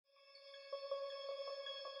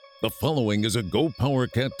The following is a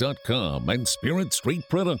GoPowerCat.com and Spirit Street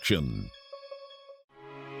production.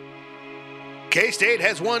 K-State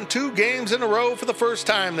has won 2 games in a row for the first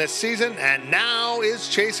time this season and now is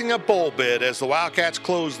chasing a bowl bid as the Wildcats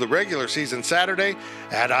close the regular season Saturday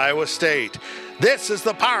at Iowa State. This is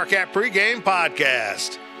the PowerCat pregame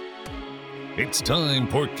podcast. It's time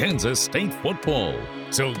for Kansas State football,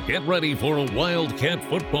 so get ready for a Wildcat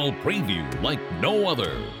football preview like no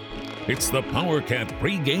other. It's the PowerCat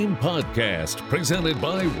pregame podcast presented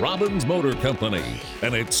by Robbins Motor Company,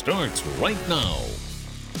 and it starts right now.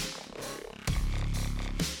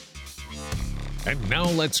 And now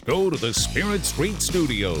let's go to the Spirit Street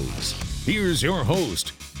Studios. Here's your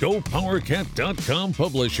host, GoPowerCat.com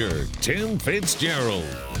publisher, Tim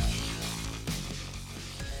Fitzgerald.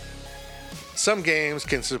 Some games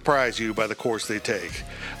can surprise you by the course they take.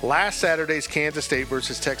 Last Saturday's Kansas State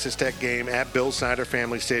versus Texas Tech game at Bill Snyder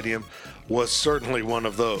Family Stadium was certainly one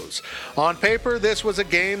of those. On paper, this was a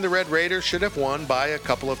game the Red Raiders should have won by a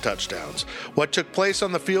couple of touchdowns. What took place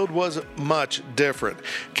on the field was much different.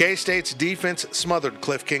 K-State's defense smothered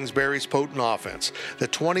Cliff Kingsbury's potent offense. The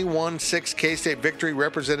 21-6 K-State victory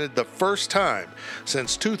represented the first time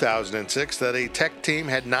since 2006 that a Tech team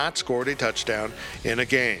had not scored a touchdown in a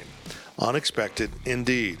game. Unexpected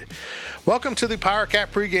indeed. Welcome to the PowerCat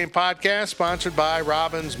pregame podcast sponsored by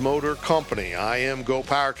Robbins Motor Company. I am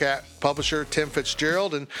GoPowerCat publisher Tim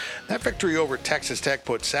Fitzgerald, and that victory over Texas Tech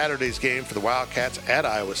put Saturday's game for the Wildcats at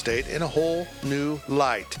Iowa State in a whole new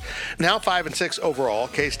light. Now 5-6 overall,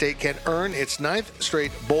 K-State can earn its 9th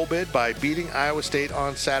straight bowl bid by beating Iowa State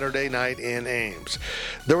on Saturday night in Ames.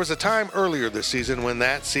 There was a time earlier this season when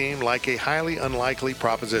that seemed like a highly unlikely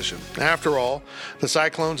proposition. After all, the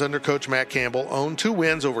Cyclones under coach Matt Campbell own 2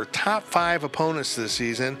 wins over top 5 opponents this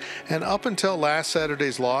season, and up until last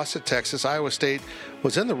Saturday's loss at Texas, Iowa State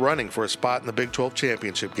was in the running for a spot in the Big 12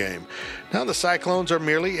 championship game. Now the Cyclones are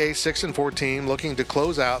merely a 6-4 team looking to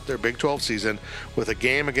close out their Big 12 season with a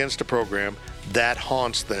game against a program that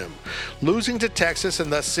haunts them. Losing to Texas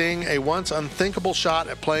and thus seeing a once unthinkable shot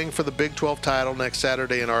at playing for the Big 12 title next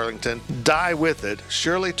Saturday in Arlington die with it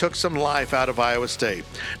surely took some life out of Iowa State.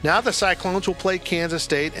 Now the Cyclones will play Kansas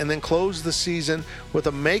State and then close the season with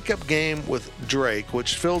a makeup game with Drake,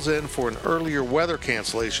 which fills in for an earlier weather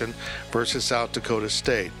cancellation versus South Dakota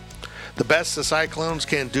State. The best the Cyclones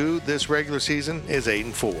can do this regular season is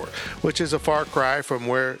 8-4, which is a far cry from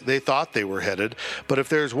where they thought they were headed. But if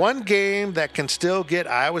there's one game that can still get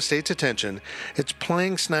Iowa State's attention, it's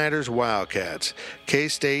playing Snyder's Wildcats.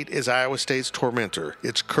 K-State is Iowa State's tormentor,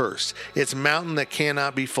 its curse, its mountain that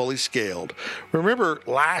cannot be fully scaled. Remember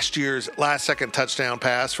last year's last-second touchdown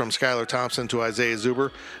pass from Skylar Thompson to Isaiah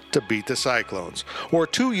Zuber to beat the Cyclones. Or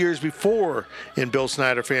 2 years before in Bill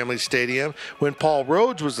Snyder Family Stadium when Paul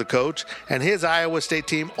Rhodes was the coach and his Iowa State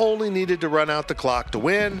team only needed to run out the clock to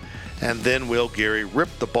win, and then Will Geary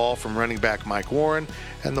ripped the ball from running back Mike Warren,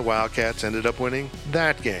 and the Wildcats ended up winning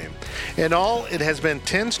that game. In all, it has been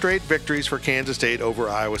 10 straight victories for Kansas State over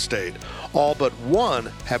Iowa State. All but one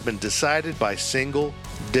have been decided by single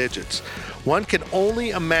digits. One can only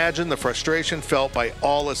imagine the frustration felt by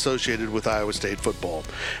all associated with Iowa State football.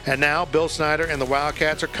 And now Bill Snyder and the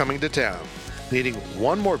Wildcats are coming to town, needing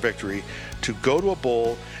one more victory to go to a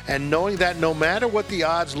bowl, and knowing that no matter what the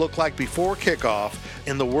odds look like before kickoff,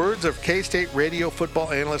 in the words of K-State radio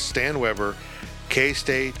football analyst Stan Weber,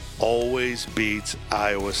 K-State always beats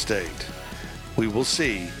Iowa State. We will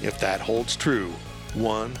see if that holds true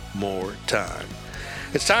one more time.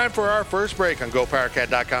 It's time for our first break on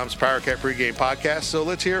GoPowerCat.com's PowerCat pregame podcast, so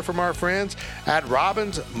let's hear from our friends at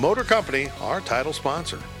Robbins Motor Company, our title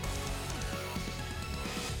sponsor.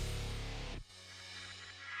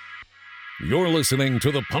 You're listening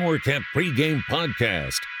to the PowerCat pregame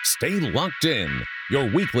podcast. Stay locked in.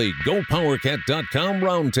 Your weekly GoPowerCat.com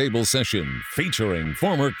roundtable session featuring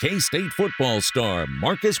former K-State football star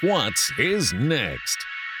Marcus Watts is next.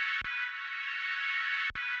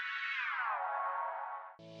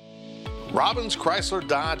 Robbins Chrysler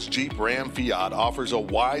Dodge Jeep Ram Fiat offers a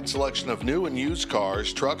wide selection of new and used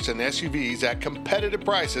cars, trucks, and SUVs at competitive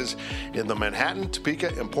prices in the Manhattan,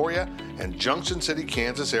 Topeka, Emporia, and Junction City,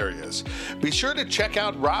 Kansas areas. Be sure to check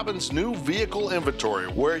out Robbins' new vehicle inventory,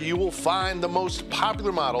 where you will find the most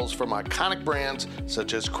popular models from iconic brands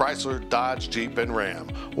such as Chrysler, Dodge, Jeep, and Ram.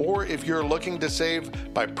 Or if you're looking to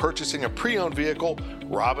save by purchasing a pre-owned vehicle,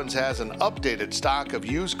 Robbins has an updated stock of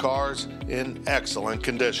used cars in excellent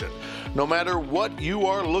condition. No matter what you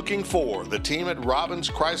are looking for, the team at Robbins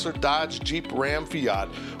Chrysler Dodge Jeep Ram Fiat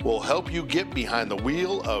will help you get behind the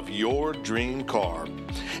wheel of your dream car.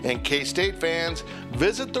 And K-State fans,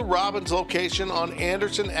 visit the Robbins location on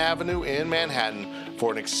Anderson Avenue in Manhattan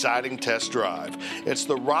for an exciting test drive. It's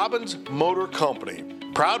the Robbins Motor Company,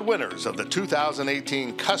 proud winners of the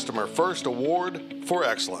 2018 Customer First Award for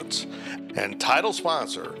Excellence, and title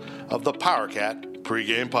sponsor of the PowerCat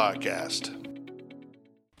pregame podcast.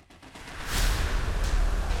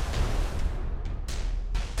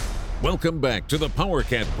 Welcome back to the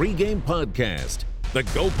PowerCat pregame podcast. The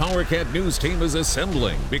Go PowerCat news team is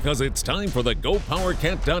assembling because it's time for the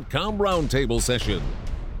GoPowerCat.com roundtable session.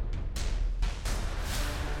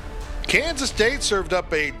 Kansas State served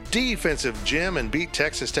up a defensive gem and beat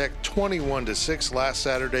Texas Tech 21-6 last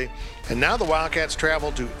Saturday. And now the Wildcats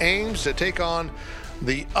travel to Ames to take on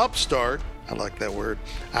the upstart, I like that word,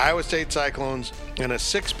 Iowa State Cyclones in a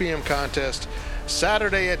 6 p.m. contest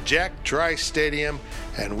Saturday at Jack Trice Stadium.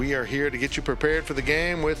 And we are here to get you prepared for the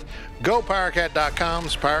game with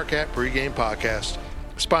GoPowerCat.com's PowerCat pregame podcast,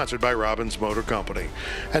 sponsored by Robbins Motor Company.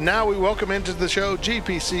 And now we welcome into the show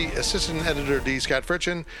GPC Assistant Editor D. Scott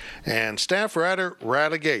Fritchen and staff writer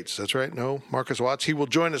Riley Gates. That's right, no Marcus Watts. He will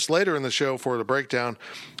join us later in the show for the breakdown,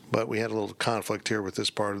 but we had a little conflict here with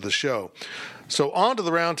this part of the show. So on to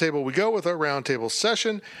the roundtable we go with our roundtable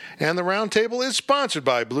session, and the roundtable is sponsored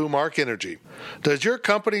by Blue Mark Energy. Does your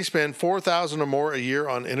company spend $4,000 or more a year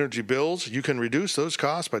on energy bills? You can reduce those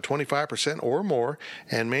costs by 25% or more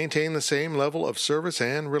and maintain the same level of service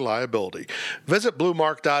and reliability. Visit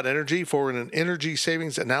bluemark.energy for an energy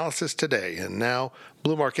savings analysis today. And now,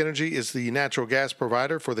 Blue Mark Energy is the natural gas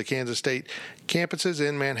provider for the Kansas State campuses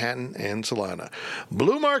in Manhattan and Salina.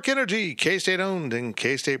 Blue Mark Energy, K-State owned and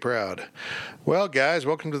K-State proud. Well, guys,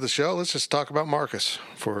 welcome to the show. Let's just talk about Marcus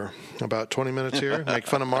for about 20 minutes here. Make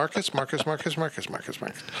fun of Marcus. Marcus.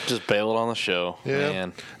 Just bailed on the show,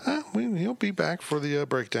 yeah. Man. He'll be back for the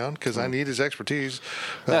breakdown because I need his expertise.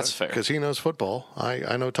 That's fair. Because he knows football.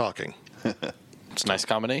 I know talking. It's a nice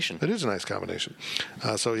combination. It is a nice combination.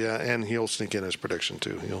 And he'll sneak in his prediction,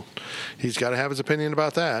 too. He's got to have his opinion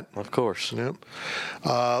about that. Of course. Yep.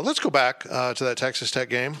 Let's go back to that Texas Tech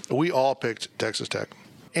game. We all picked Texas Tech.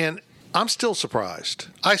 And I'm still surprised.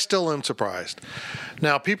 I still am surprised.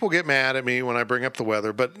 Now, people get mad at me when I bring up the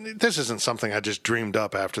weather, but this isn't something I just dreamed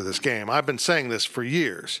up after this game. I've been saying this for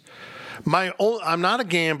years. I'm not a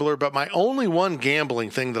gambler, but my only one gambling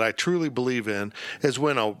thing that I truly believe in is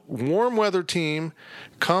when a warm weather team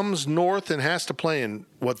comes north and has to play in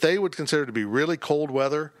what they would consider to be really cold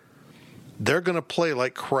weather, they're going to play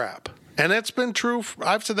like crap. And that's been true.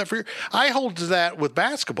 I've said that for years. I hold to that with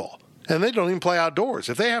basketball. And they don't even play outdoors.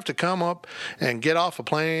 If they have to come up and get off a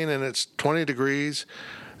plane and it's 20 degrees,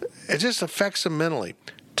 it just affects them mentally.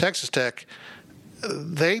 Texas Tech,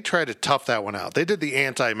 they tried to tough that one out. They did the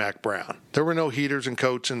anti-Mac Brown. There were no heaters and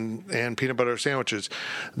coats and peanut butter sandwiches.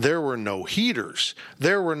 There were no heaters.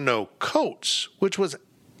 There were no coats, which was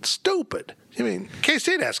stupid. I mean,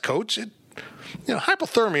 K-State has coats.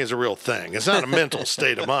 Hypothermia is a real thing. It's not a mental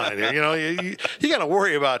state of mind. You got to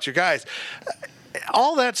worry about your guys.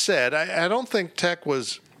 All that said, I don't think Tech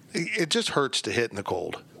was – it just hurts to hit in the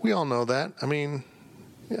cold. We all know that. I mean,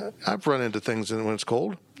 I've run into things when it's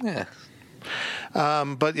cold. Yeah.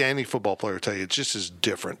 But any football player will tell you it's just as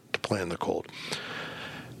different to play in the cold.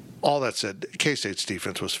 All that said, K-State's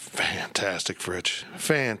defense was fantastic, Fritch.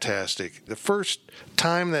 Fantastic. The first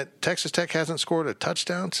time that Texas Tech hasn't scored a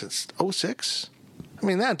touchdown since 2006. I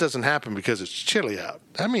mean, that doesn't happen because it's chilly out.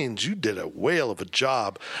 That means you did a whale of a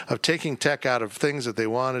job of taking Tech out of things that they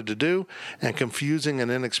wanted to do and confusing an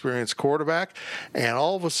inexperienced quarterback. And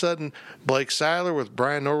all of a sudden, Blake Seiler with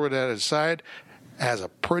Brian Norwood at his side has a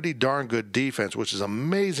pretty darn good defense, which is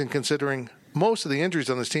amazing considering most of the injuries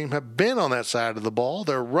on this team have been on that side of the ball.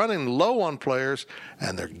 They're running low on players,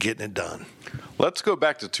 and they're getting it done. Let's go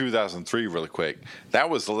back to 2003 really quick. That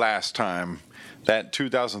was the last time. That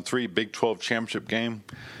 2003 Big 12 championship game,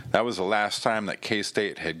 that was the last time that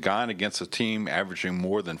K-State had gone against a team averaging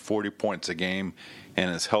more than 40 points a game and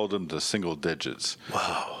has held them to single digits.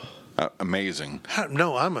 Wow. Amazing.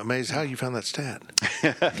 I'm amazed how you found that stat.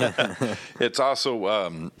 It's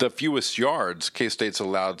also the fewest yards K-State's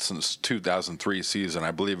allowed since 2003 season. I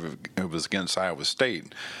believe it was against Iowa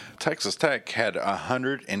State. Texas Tech had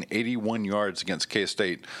 181 yards against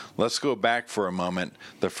K-State. Let's go back for a moment.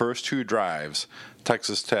 The first two drives,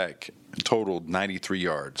 Texas Tech totaled 93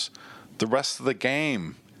 yards. The rest of the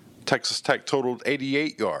game, Texas Tech totaled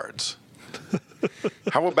 88 yards.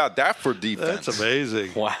 How about that for defense? That's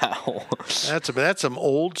amazing. Wow. That's some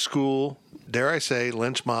old school, dare I say,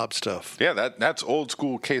 lynch mob stuff. Yeah, that's old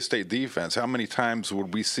school K-State defense. How many times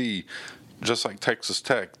would we see, just like Texas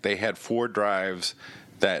Tech, they had 4 drives,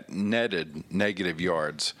 that netted negative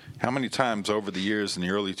yards. How many times over the years in the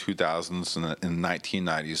early 2000s and in the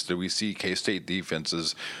 1990s did we see K-State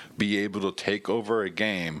defenses be able to take over a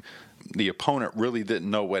game? The opponent really didn't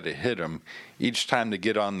know where to hit them. Each time they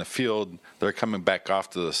get on the field, they're coming back off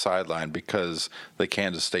to the sideline because the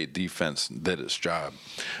Kansas State defense did its job.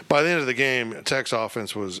 By the end of the game, Tech's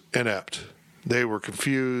offense was inept. They were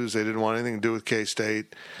confused. They didn't want anything to do with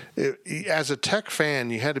K-State. As a Tech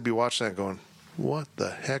fan, you had to be watching that going, what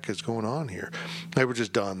the heck is going on here? They were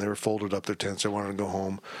just done. They were folded up their tents. They wanted to go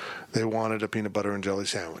home. They wanted a peanut butter and jelly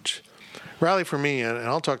sandwich. Riley, for me, and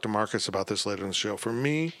I'll talk to Marcus about this later in the show, for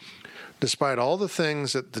me, despite all the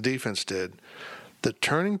things that the defense did, the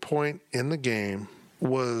turning point in the game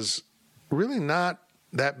was really not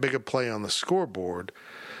that big a play on the scoreboard,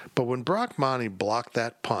 but when Brock Monty blocked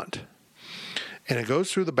that punt, and it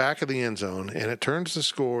goes through the back of the end zone, and it turns the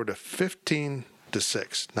score to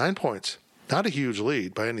 15-6, 9 points. Not a huge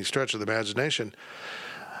lead by any stretch of the imagination.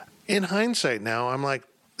 In hindsight now, I'm like,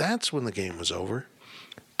 that's when the game was over.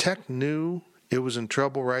 Tech knew it was in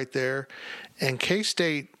trouble right there. And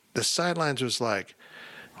K-State, the sidelines was like,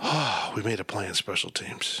 oh, we made a play in special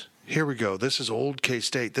teams. Here we go. This is old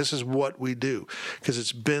K-State. This is what we do. Because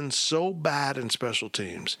it's been so bad in special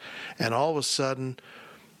teams. And all of a sudden,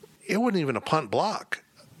 it wasn't even a punt block.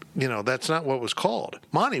 You know, that's not what was called.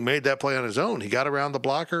 Monty made that play on his own. He got around the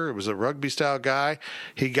blocker. It was a rugby-style guy.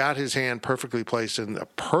 He got his hand perfectly placed in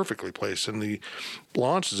the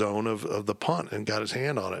launch zone of the punt and got his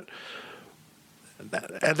hand on it.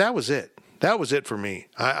 And that was it. That was it for me.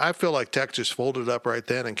 I feel like Tech just folded up right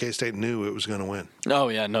then, and K-State knew it was going to win. Oh,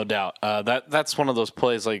 yeah, no doubt. That's one of those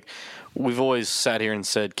plays, like, we've always sat here and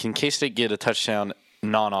said, can K-State get a touchdown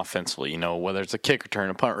non-offensively, whether it's a kick return,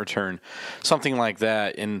 a punt return, something like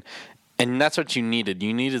that. And that's what you needed.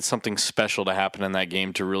 You needed something special to happen in that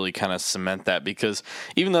game to really kind of cement that, because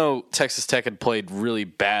even though Texas Tech had played really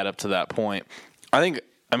bad up to that point,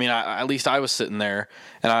 at least I was sitting there,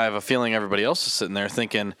 and I have a feeling everybody else is sitting there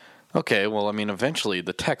thinking, okay, well, eventually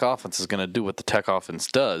the Tech offense is going to do what the Tech offense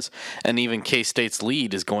does, and even K-State's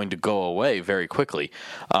lead is going to go away very quickly.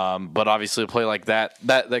 But obviously a play like that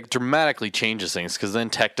dramatically changes things, because then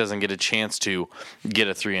Tech doesn't get a chance to get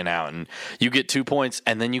a 3-and-out, and you get 2 points,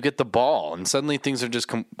 and then you get the ball, and suddenly things are just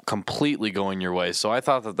completely going your way. So I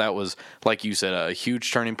thought that was, like you said, a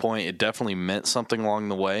huge turning point. It definitely meant something along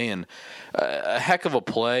the way, and a heck of a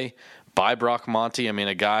play by Brock Monty.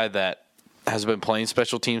 A guy that has been playing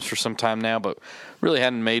special teams for some time now, but really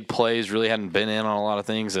hadn't made plays, really hadn't been in on a lot of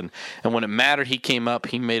things. And when it mattered, he came up,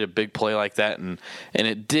 he made a big play like that. And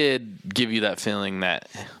it did give you that feeling that,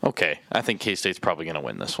 okay, I think K-State's probably going to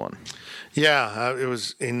win this one. Yeah, it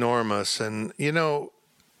was enormous. And,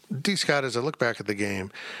 D. Scott, as I look back at the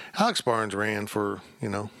game, Alex Barnes ran for,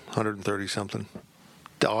 130-something.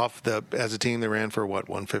 As a team, they ran for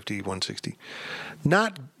 150, 160.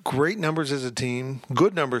 Not great numbers as a team,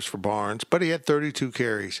 good numbers for Barnes, but he had 32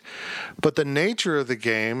 carries. But the nature of the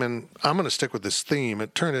game, and I'm going to stick with this theme,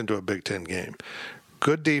 it turned into a Big Ten game.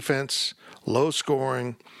 Good defense, low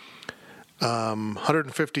scoring,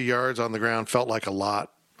 150 yards on the ground felt like a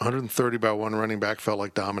lot. 130 by one running back felt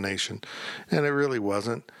like domination, and it really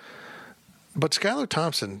wasn't. But Skylar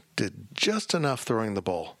Thompson did just enough throwing the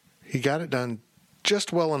ball. He got it done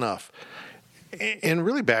just well enough. In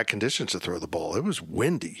really bad conditions to throw the ball. It was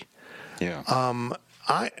windy. Yeah.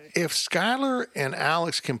 If Skylar and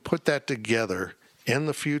Alex can put that together in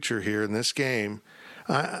the future here in this game,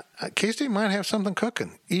 K-State might have something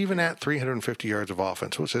cooking, even at 350 yards of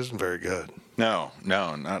offense, which isn't very good. No,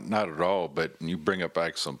 not at all. But you bring up an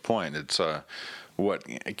excellent point. It's what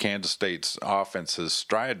Kansas State's offense has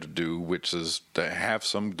tried to do, which is to have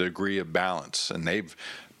some degree of balance, and they've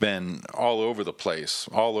been all over the place,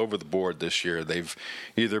 all over the board this year. They've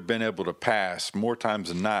either been able to pass more times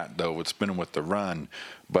than not, though it's been with the run.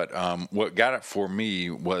 But what got it for me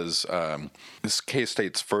was this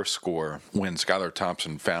K-State's first score when Skylar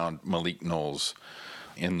Thompson found Malik Knowles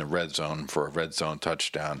in the red zone for a red zone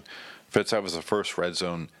touchdown. Fitz, that was the first red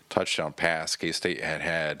zone touchdown pass K-State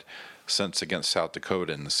had since against South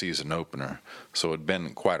Dakota in the season opener. So it had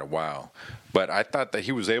been quite a while. But I thought that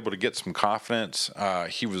he was able to get some confidence.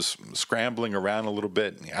 He was scrambling around a little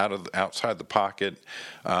bit outside the pocket,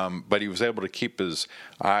 but he was able to keep his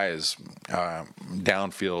eyes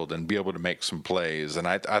downfield and be able to make some plays. And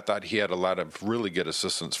I thought he had a lot of really good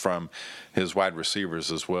assistance from his wide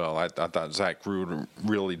receivers as well. I thought Zach Rude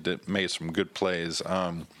really made some good plays.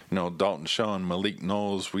 Dalton Schoen, Malik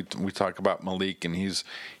Knowles. We talk about Malik, and he's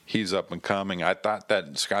He's up and coming. I thought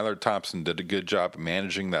that Skylar Thompson did a good job of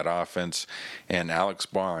managing that offense, and Alex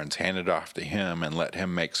Barnes handed off to him and let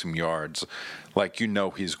him make some yards like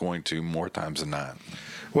he's going to more times than not.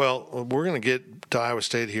 Well, we're going to get to Iowa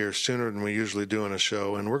State here sooner than we usually do in a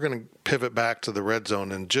show, and we're going to pivot back to the red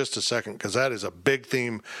zone in just a second because that is a big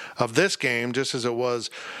theme of this game, just as it was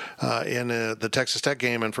in the Texas Tech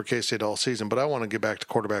game and for K-State all season. But I want to get back to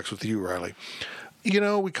quarterbacks with you, Riley.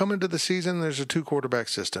 We come into the season, there's a 2-quarterback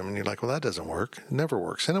system, and you're like, well, that doesn't work. It never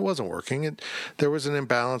works. And it wasn't working. There was an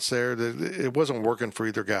imbalance there. It wasn't working for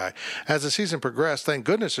either guy. As the season progressed, thank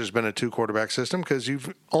goodness there's been a 2-quarterback system because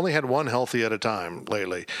you've only had one healthy at a time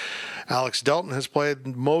lately. Alex Delton has played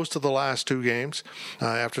most of the last 2 games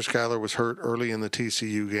after Skylar was hurt early in the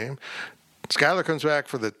TCU game. Skylar comes back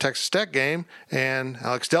for the Texas Tech game, and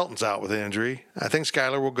Alex Delton's out with an injury. I think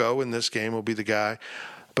Skylar will go in this game, will be the guy.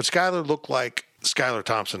 But Skylar looked like Skylar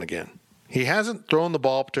Thompson again. He hasn't thrown the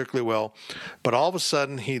ball particularly well, but all of a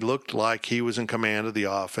sudden he looked like he was in command of the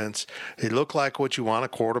offense. He looked like what you want a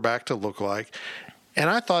quarterback to look like. And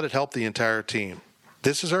I thought it helped the entire team.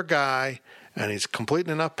 This is our guy, and he's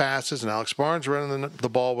completing enough passes, and Alex Barnes running the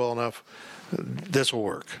ball well enough. This will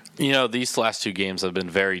work. These last 2 games have been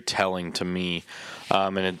very telling to me,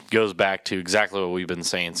 and it goes back to exactly what we've been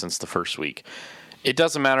saying since the first week. It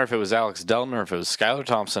doesn't matter if it was Alex Delton or if it was Skylar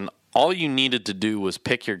Thompson. All you needed to do was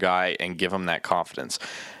pick your guy and give him that confidence.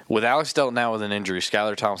 With Alex Delton now with an injury,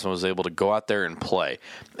 Skylar Thompson was able to go out there and play.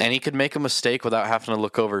 And he could make a mistake without having to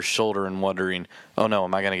look over his shoulder and wondering, oh no,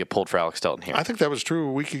 am I going to get pulled for Alex Delton here? I think that was true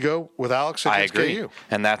a week ago with Alex against I agree. KU.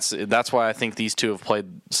 And that's why I think these two have played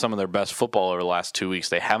some of their best football over the last 2 weeks.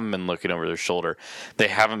 They haven't been looking over their shoulder. They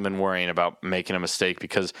haven't been worrying about making a mistake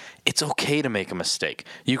because it's okay to make a mistake.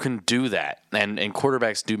 You can do that. And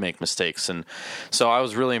quarterbacks do make mistakes. And so I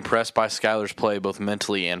was really impressed by Skylar's play, both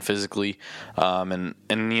mentally and physically.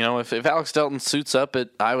 If Alex Delton suits up at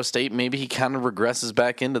Iowa State, maybe he kind of regresses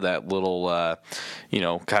back into that little,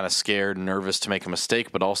 kind of scared, nervous to make a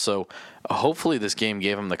mistake. But also, hopefully this game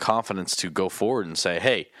gave him the confidence to go forward and say,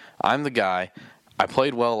 hey, I'm the guy. I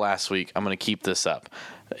played well last week. I'm going to keep this up.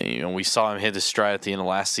 We saw him hit his stride at the end of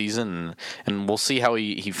last season, and we'll see how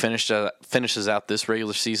he finishes out this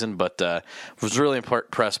regular season. But was really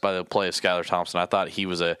impressed by the play of Skylar Thompson. I thought he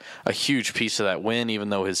was a huge piece of that win, even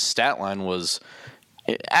though his stat line was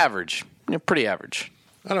average, pretty average.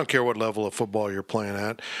 I don't care what level of football you're playing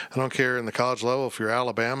at. I don't care in the college level if you're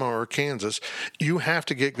Alabama or Kansas. You have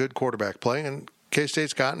to get good quarterback play, and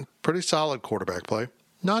K-State's gotten pretty solid quarterback play.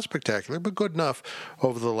 Not spectacular, but good enough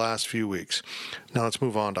over the last few weeks. Now let's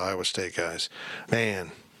move on to Iowa State, guys.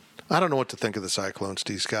 Man, I don't know what to think of the Cyclones,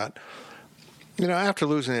 D. Scott. After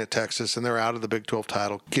losing at Texas, and they're out of the Big 12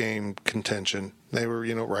 title game contention, they were,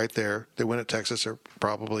 right there. They win at Texas, they're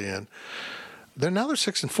probably in. They're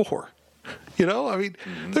 6-4. They're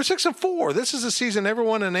 6-4. This is a season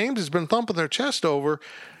everyone in Ames has been thumping their chest over.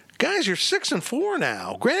 Guys, you're 6-4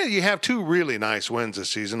 now. Granted, you have 2 really nice wins this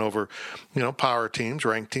season over, power teams,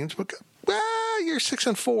 ranked teams, but you're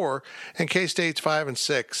 6-4, and K-State's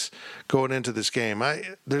 5-6 going into this game.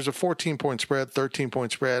 There's a 14-point spread,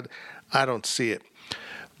 13-point spread. I don't see it.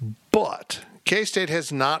 But K-State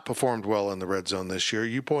has not performed well in the red zone this year.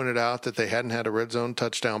 You pointed out that they hadn't had a red zone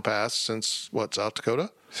touchdown pass since, South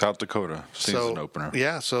Dakota? South Dakota season opener.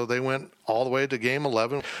 Yeah, so they went all the way to game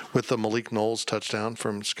 11 with the Malik Knowles touchdown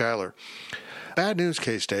from Skylar. Bad news,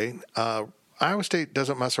 K-State. Iowa State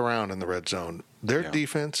doesn't mess around in the red zone. Their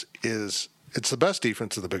defense it's the best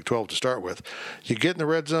defense in the Big 12 to start with. You get in the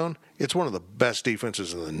red zone, it's one of the best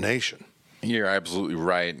defenses in the nation. You're absolutely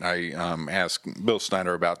right. I asked Bill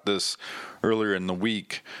Snyder about this earlier in the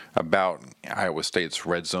week about Iowa State's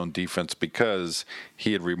red zone defense because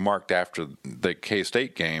he had remarked after the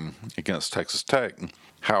K-State game against Texas Tech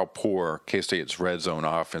how poor K-State's red zone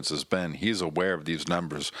offense has been. He's aware of these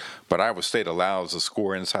numbers, but Iowa State allows a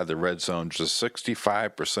score inside the red zone just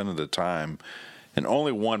 65% of the time, and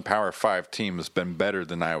only one Power 5 team has been better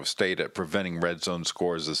than Iowa State at preventing red zone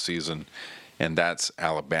scores this season, and that's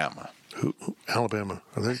Alabama. Alabama,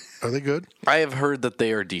 are they good? I have heard that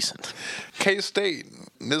they are decent. K-State,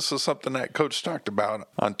 this is something that Coach talked about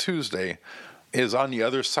on Tuesday, is on the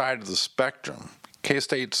other side of the spectrum.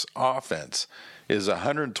 K-State's offense is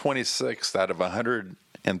 126th out of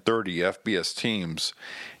 130 FBS teams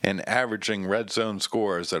and averaging red zone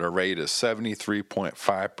scores at a rate of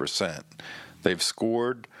 73.5%. They've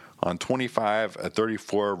scored on 25 of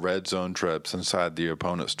 34 red zone trips inside the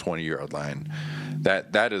opponent's 20-yard line.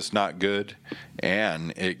 That is not good,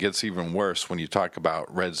 and it gets even worse when you talk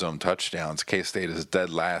about red zone touchdowns. K-State is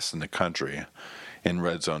dead last in the country, in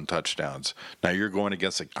red zone touchdowns. Now you're going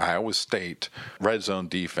against the Iowa State red zone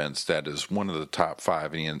defense that is one of the top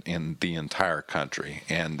 5 in the entire country,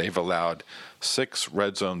 and they've allowed 6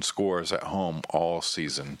 red zone scores at home all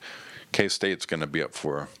season. K-State's going to be up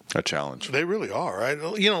for a challenge. They really are. Right?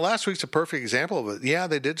 Last week's a perfect example of it. Yeah,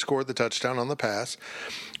 they did score the touchdown on the pass.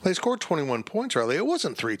 They scored 21 points, Riley. It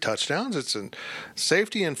wasn't 3 touchdowns. It's a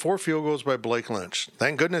safety and 4 field goals by Blake Lynch.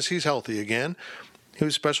 Thank goodness he's healthy again. He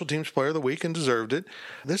was Special Teams Player of the Week and deserved it.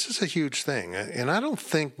 This is a huge thing, and I don't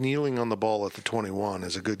think kneeling on the ball at the 21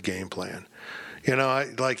 is a good game plan.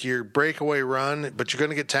 Like your breakaway run, but you're going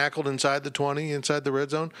to get tackled inside the 20, inside the red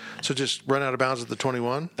zone. So just run out of bounds at the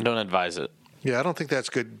 21. I don't advise it. Yeah, I don't think that's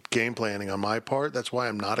good game planning on my part. That's why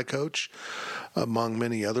I'm not a coach, among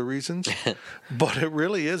many other reasons. But it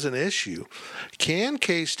really is an issue. Can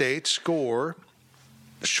K-State score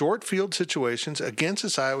short field situations against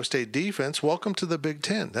this Iowa State defense? Welcome to the Big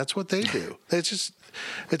Ten. That's what they do.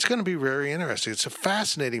 It's going to be very interesting. It's a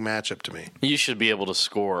fascinating matchup to me. You should be able to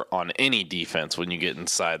score on any defense when you get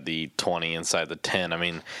inside the 20, inside the 10. I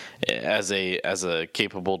mean, as a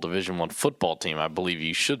capable Division I football team, I believe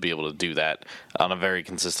you should be able to do that on a very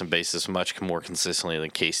consistent basis, much more consistently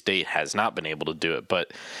than K-State has not been able to do it.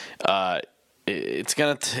 But it's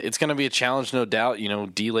gonna be a challenge, no doubt.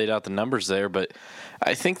 D laid out the numbers there, but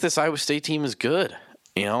I think this Iowa State team is good.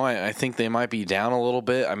 I think they might be down a little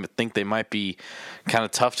bit. I think they might be kind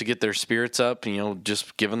of tough to get their spirits up,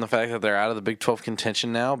 just given the fact that they're out of the Big 12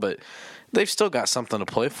 contention now. But they've still got something to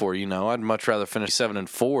play for. I'd much rather finish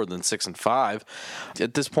 7-4 than 6-5.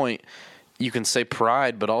 At this point, you can say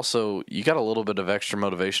pride, but also you got a little bit of extra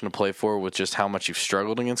motivation to play for with just how much you've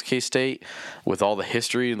struggled against K-State, with all the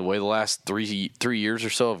history and the way the last three years or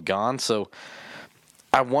so have gone. So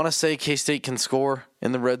I want to say K-State can score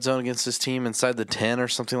in the red zone against this team inside the 10 or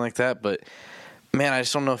something like that, but man, I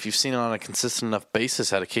just don't know if you've seen it on a consistent enough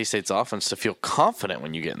basis out of K-State's offense to feel confident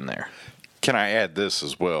when you get in there. Can I add this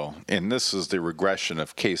as well? And this is the regression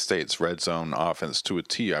of K-State's red zone offense to a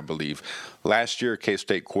T, I believe. Last year,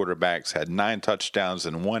 K-State quarterbacks had 9 touchdowns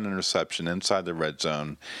and 1 interception inside the red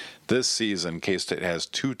zone. This season, K-State has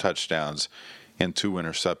 2 touchdowns and 2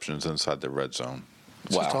 interceptions inside the red zone.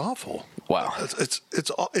 It's just awful. Wow. It's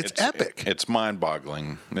epic. It's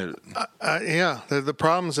mind-boggling. The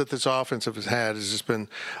problems that this offense has had has just been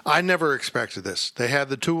 – I never expected this. They had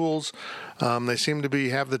the tools. They seem to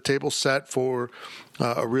have the table set for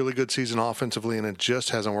a really good season offensively, and it just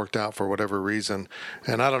hasn't worked out for whatever reason.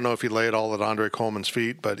 And I don't know if you lay it all at Andre Coleman's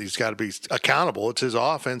feet, but he's got to be accountable. It's his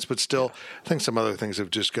offense, but still, I think some other things have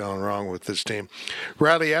just gone wrong with this team.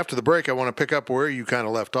 Riley, after the break, I want to pick up where you kind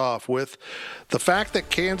of left off with the fact that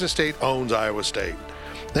Kansas State owns Iowa State.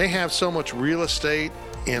 They have so much real estate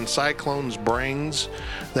in Cyclones' brains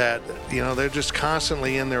that, they're just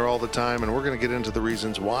constantly in there all the time, and we're going to get into the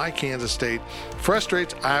reasons why Kansas State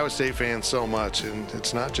frustrates Iowa State fans so much, and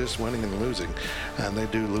it's not just winning and losing, and they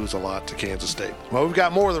do lose a lot to Kansas State. Well, we've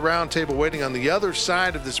got more of the roundtable waiting on the other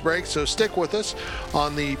side of this break, so stick with us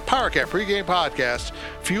on the PowerCat pregame podcast,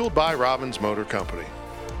 fueled by Robbins Motor Company.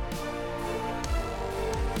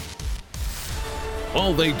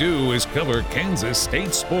 All they do is cover Kansas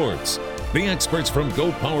State sports. The experts from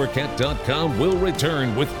GoPowerCat.com will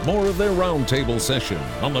return with more of their roundtable session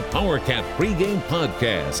on the PowerCat pregame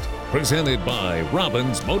podcast, presented by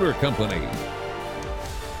Robbins Motor Company.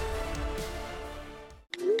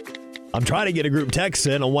 I'm trying to get a group text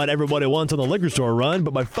in on what everybody wants on the liquor store run,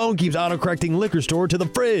 but my phone keeps autocorrecting liquor store to the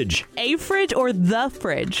fridge. A fridge or the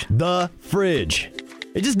fridge? The fridge.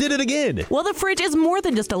 It just did it again. Well, the Fridge is more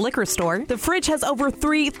than just a liquor store. The Fridge has over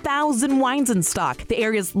 3,000 wines in stock, the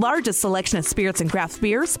area's largest selection of spirits and craft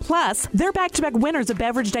beers. Plus, they're back-to-back winners of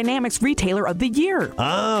Beverage Dynamics Retailer of the Year.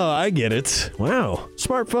 Oh, I get it. Wow,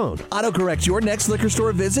 smartphone. Autocorrect your next liquor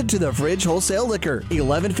store visit to the Fridge Wholesale Liquor,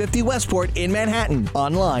 1150 Westport in Manhattan.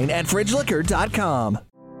 Online at fridgeliquor.com.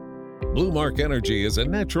 Blue Mark Energy is a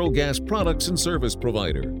natural gas products and service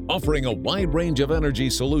provider, offering a wide range of energy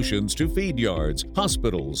solutions to feed yards,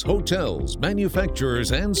 hospitals, hotels,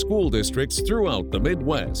 manufacturers, and school districts throughout the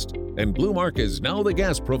Midwest. And Blue Mark is now the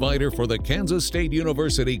gas provider for the Kansas State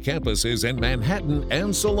University campuses in Manhattan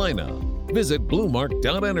and Salina. Visit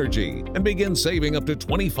bluemark.energy and begin saving up to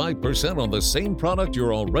 25% on the same product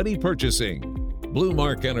you're already purchasing. Blue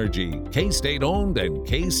Mark Energy, K-State owned and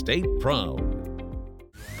K-State proud.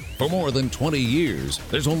 For more than 20 years,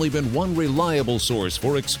 there's only been one reliable source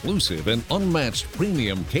for exclusive and unmatched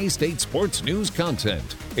premium K-State sports news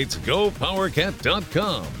content. It's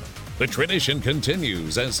GoPowerCat.com. The tradition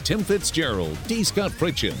continues as Tim Fitzgerald, D. Scott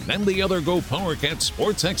Fritchen, and the other Go PowerCat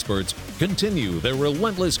sports experts continue their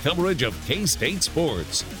relentless coverage of K-State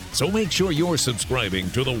sports. So make sure you're subscribing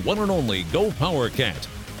to the one and only Go PowerCat.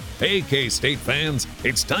 Hey, K-State fans,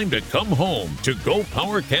 it's time to come home to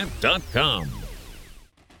GoPowerCat.com.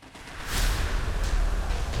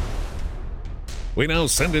 We now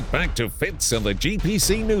send it back to Fitz and the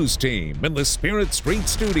GPC News team in the Spirit Street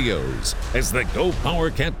Studios as the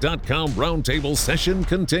GoPowerCat.com roundtable session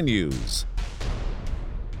continues.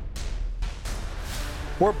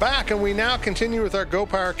 We're back, and we now continue with our Go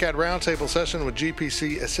PowerCat roundtable session with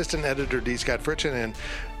GPC Assistant Editor D. Scott Fritchen and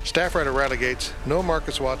staff writer Riley Gates. No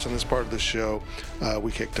Marcus Watts on this part of the show.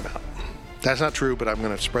 We kicked him out. That's not true, but I'm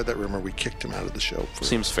going to spread that rumor. We kicked him out of the show.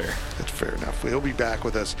 Seems fair. That's fair enough. He'll be back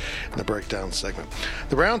with us in the breakdown segment.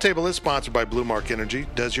 The roundtable is sponsored by Blue Mark Energy.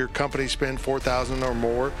 Does your company spend $4,000 or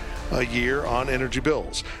more a year on energy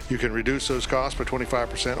bills? You can reduce those costs by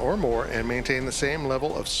 25% or more and maintain the same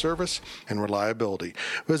level of service and reliability.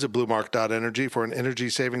 Visit bluemark.energy for an energy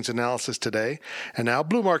savings analysis today. And now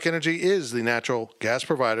Blue Mark Energy is the natural gas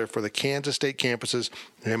provider for the Kansas State campuses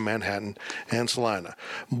in Manhattan and Salina.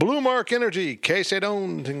 Blue Mark Energy, K-State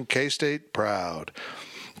owned and K-State proud.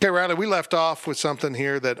 Okay, Riley, we left off with something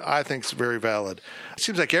here that I think is very valid. It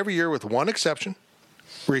seems like every year, with one exception,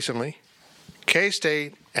 recently,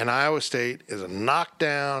 K-State and Iowa State is a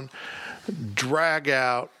knockdown, drag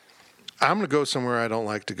out. I'm going to go somewhere I don't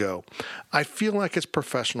like to go. I feel like it's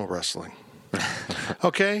professional wrestling.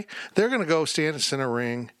 Okay? They're going to go stand in center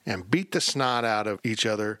ring and beat the snot out of each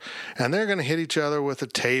other, and they're going to hit each other with a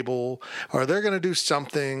table, or they're going to do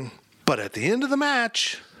something. But at the end of the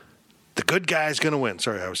match, the good guy's going to win.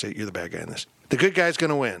 Sorry, Iowa State, you're the bad guy in this. The good guy's going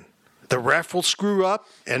to win. The ref will screw up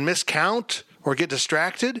and miscount or get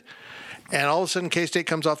distracted, and all of a sudden K-State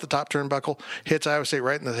comes off the top turnbuckle, hits Iowa State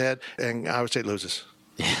right in the head, and Iowa State loses.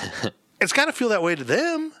 It's got to feel that way to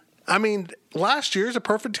them. I mean, last year's a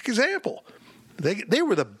perfect example. They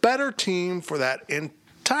were the better team for that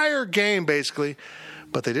entire game, basically,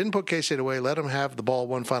 but they didn't put K-State away, let them have the ball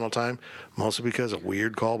one final time, mostly because of a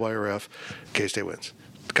weird call by a ref. K-State wins.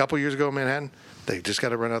 A couple years ago in Manhattan, they just got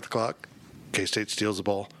to run out the clock. K-State steals the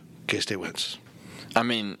ball. K-State wins. I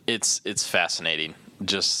mean, it's fascinating.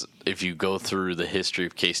 Just if you go through the history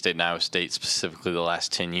of K-State and Iowa State, specifically the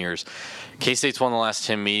last 10 years, K-State's won the last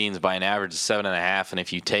 10 meetings by an average of 7.5, and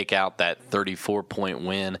if you take out that 34-point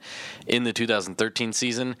win in the 2013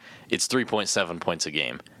 season, it's 3.7 points a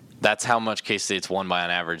game. That's how much K-State's won by an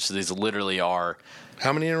average. So these literally are...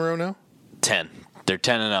 How many in a row now? 10. They're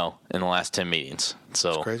 10-0 in the last 10 meetings.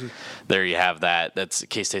 So that's crazy. There you have that. That's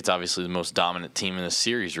K-State's obviously the most dominant team in the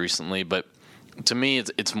series recently, but to me,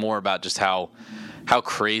 it's more about just how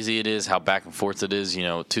crazy it is, how back and forth it is.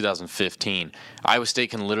 2015, Iowa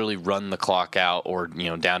State can literally run the clock out or,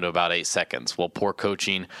 down to about 8 seconds. Well, poor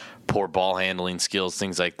coaching, poor ball handling skills,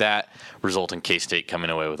 things like that, result in K-State coming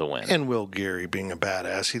away with a win. And Will Geary being a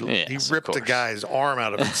badass. He ripped the guy's arm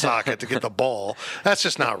out of his socket to get the ball. That's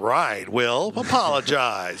just not right, Will.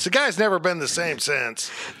 Apologize. The guy's never been the same since.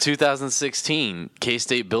 2016,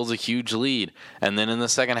 K-State builds a huge lead, and then in the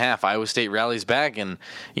second half, Iowa State rallies back, and,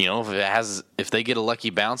 if they get a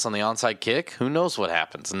lucky bounce on the onside kick, who knows what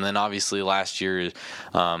happens. And then obviously last year,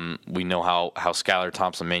 we know how Skylar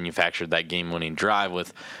Thompson manufactured that game-winning drive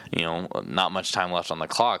with, not much time left on the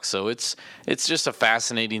clock. So it's just a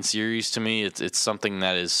fascinating series to me. It's something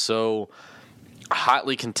that is so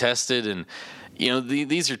hotly contested, and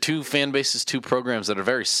these are two fan bases, two programs that are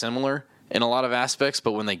very similar in a lot of aspects,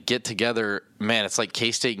 but when they get together, man, it's like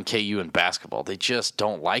K-State and KU in basketball. They just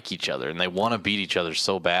don't like each other, and they want to beat each other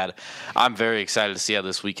so bad. I'm very excited to see how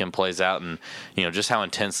this weekend plays out and, just how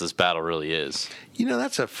intense this battle really is.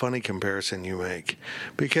 That's a funny comparison you make,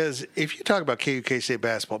 because if you talk about KU, K-State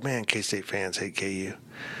basketball, man, K-State fans hate KU.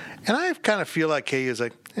 And I kind of feel like KU is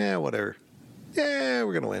like, whatever. Yeah,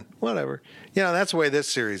 we're going to win. Whatever. That's the way this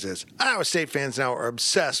series is. Iowa State fans now are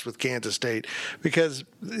obsessed with Kansas State because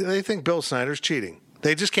they think Bill Snyder's cheating.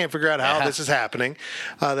 They just can't figure out how this is happening,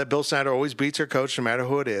 that Bill Snyder always beats their coach no matter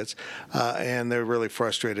who it is, and they're really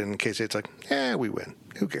frustrated. In K-State's like, we win.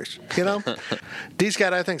 Who cares?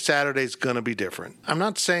 D-Scott, I think Saturday's going to be different. I'm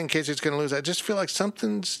not saying K-State's going to lose. I just feel like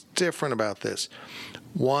something's different about this.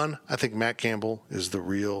 One, I think Matt Campbell is the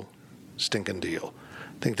real stinking deal.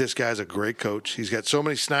 I think this guy's a great coach. He's got so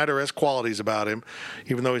many Snyder-esque qualities about him,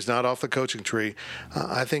 even though he's not off the coaching tree.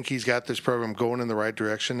 I think he's got this program going in the right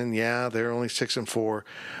direction. And, they're only 6-4.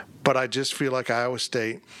 But I just feel like Iowa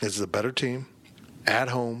State is the better team at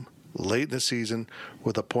home, late in the season,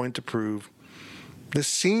 with a point to prove. This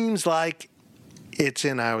seems like it's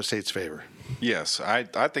in Iowa State's favor. Yes, I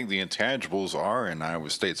think the intangibles are in Iowa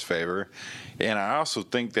State's favor. And I also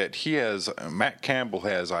think that Matt Campbell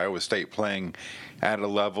has Iowa State playing at a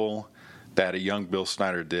level that a young Bill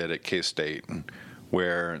Snyder did at K-State,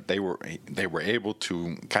 where they were able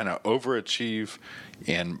to kind of overachieve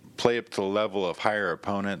and play up to the level of higher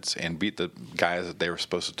opponents and beat the guys that they were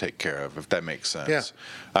supposed to take care of, if that makes sense.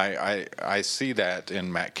 Yeah. I see that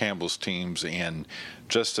in Matt Campbell's teams, and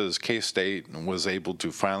just as K-State was able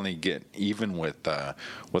to finally get even with a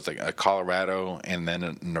Colorado and then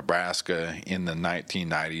a Nebraska in the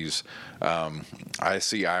 1990s, I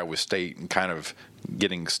see Iowa State kind of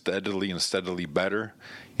getting steadily better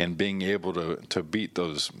and being able to beat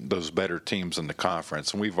those better teams in the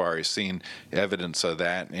conference. And we've already seen evidence of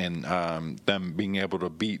that in them being able to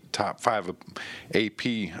beat top 5 AP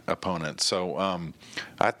opponents. So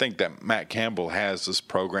I think that Matt Campbell has this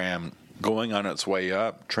program going on its way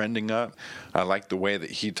up, trending up. I like the way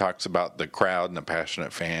that he talks about the crowd and the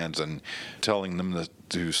passionate fans and telling them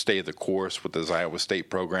to stay the course with his Iowa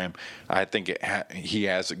State program. I think he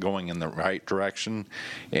has it going in the right direction,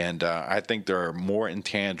 and I think there are more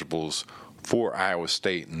intangibles for Iowa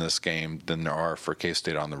State in this game than there are for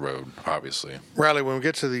K-State on the road, obviously. Riley, when we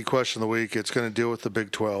get to the question of the week, it's going to deal with the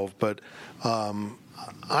Big 12, but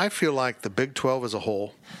I feel like the Big 12 as a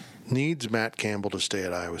whole needs Matt Campbell to stay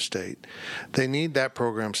at Iowa State. They need that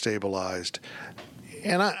program stabilized.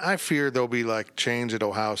 And I fear there'll be like change at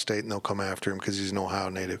Ohio State and they'll come after him because he's an Ohio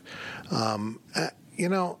native. I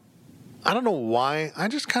don't know why. I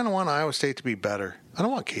just kind of want Iowa State to be better. I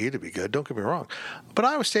don't want KU to be good, don't get me wrong. But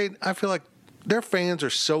Iowa State, I feel like their fans are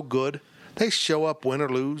so good. They show up, win or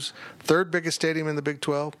lose. Third biggest stadium in the Big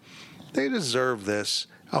 12. They deserve this.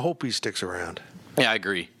 I hope he sticks around. Yeah, I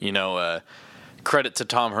agree. Credit to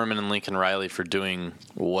Tom Herman and Lincoln Riley for doing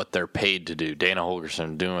what they're paid to do. Dana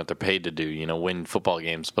Holgorsen doing what they're paid to do, win football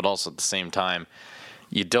games. But also at the same time,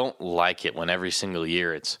 you don't like it when every single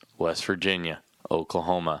year it's West Virginia,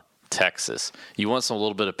 Oklahoma, Texas. You want a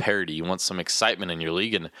little bit of parity. You want some excitement in your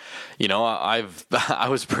league. And, I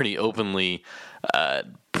was pretty openly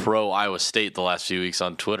pro Iowa State the last few weeks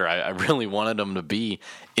on Twitter. I really wanted them to be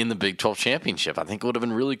in the Big 12 championship. I think it would have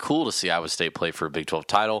been really cool to see Iowa State play for a Big 12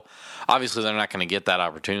 title. Obviously, they're not going to get that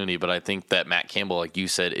opportunity, but I think that Matt Campbell, like you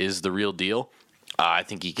said, is the real deal. I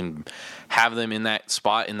think he can have them in that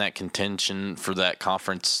spot, in that contention for that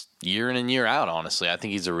conference year in and year out, honestly. I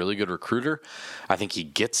think he's a really good recruiter. I think he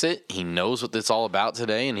gets it. He knows what it's all about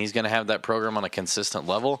today, and he's going to have that program on a consistent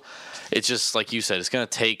level. It's just, like you said, it's going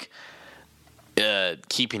to take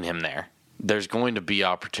keeping him there. There's going to be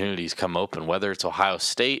opportunities come open, whether it's Ohio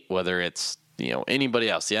State, whether it's anybody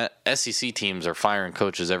else. The SEC teams are firing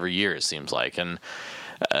coaches every year, it seems like, and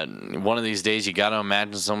one of these days you got to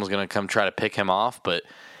imagine someone's going to come try to pick him off. But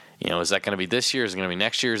is that going to be this year? Is it going to be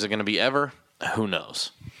next year? Is it going to be ever? Who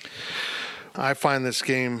knows? I find this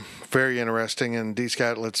game very interesting. And D.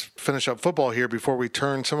 Scott, let's finish up football here before we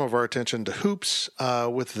turn some of our attention to hoops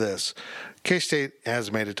with this. K-State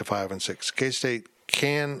has made it to 5-6. K-State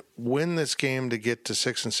can win this game to get to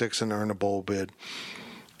 6-6 and earn a bowl bid.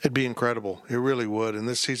 It'd be incredible. It really would. And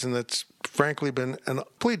this season, that's frankly been a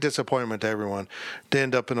complete disappointment to everyone to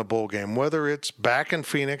end up in a bowl game, whether it's back in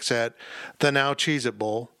Phoenix at the now Cheez-It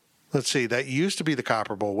Bowl. Let's see, that used to be the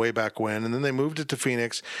Copper Bowl way back when, and then they moved it to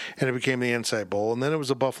Phoenix, and it became the Inside Bowl, and then it was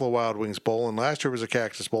a Buffalo Wild Wings Bowl, and last year it was a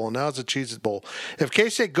Cactus Bowl, and now it's a Cheez-It Bowl. If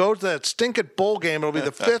K-State goes to that stinking bowl game, it'll be the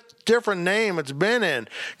 5th different name it's been in.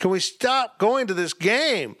 Can we stop going to this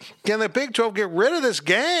game? Can the Big 12 get rid of this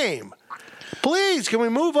game? Please, can we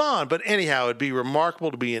move on? But anyhow, it'd be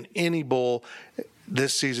remarkable to be in any bowl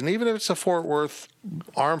this season, even if it's a Fort Worth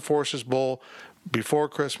Armed Forces Bowl before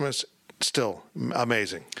Christmas. Still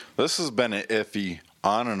amazing. This has been an iffy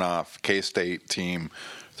on and off K-State team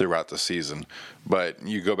throughout the season. But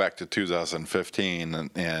you go back to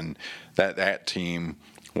 2015 and that team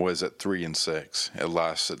was at 3-6. It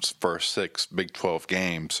lost its first 6 Big 12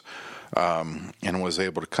 games and was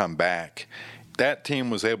able to come back. That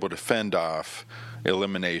team was able to fend off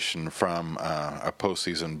elimination from a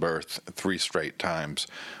postseason berth 3 straight times,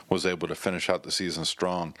 was able to finish out the season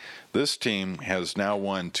strong. This team has now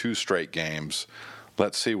won 2 straight games.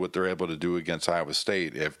 Let's see what they're able to do against Iowa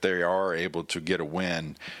State. If they are able to get a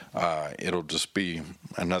win, it'll just be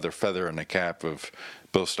another feather in the cap of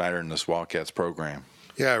Bill Snyder and this Wildcats program.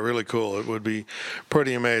 Yeah, really cool. It would be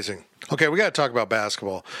pretty amazing. Okay, we got to talk about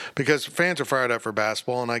basketball because fans are fired up for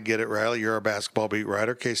basketball, and I get it, Riley. You're a basketball beat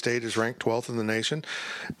writer. K-State is ranked 12th in the nation.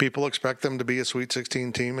 People expect them to be a Sweet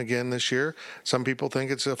 16 team again this year. Some people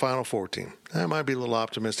think it's a Final Four team. That might be a little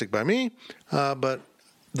optimistic by me, but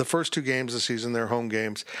the first 2 games of the season, their home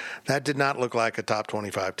games, that did not look like a top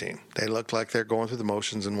 25 team. They looked like they're going through the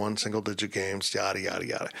motions in one single-digit games, yada, yada,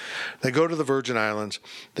 yada. They go to the Virgin Islands.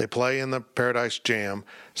 They play in the Paradise Jam.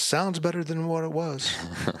 Sounds better than what it was.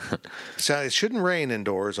 So it shouldn't rain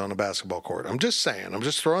indoors on a basketball court. I'm just saying. I'm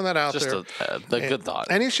just throwing that out there. Just a good thought.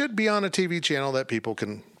 And it should be on a TV channel that people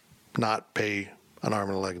can not pay an arm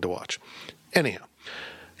and a leg to watch. Anyhow.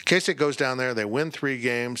 K-State goes down there. They win 3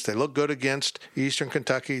 games. They look good against Eastern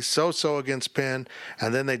Kentucky, so-so against Penn,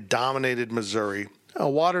 and then they dominated Missouri, a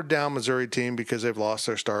watered-down Missouri team because they've lost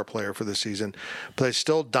their star player for the season, but they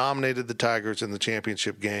still dominated the Tigers in the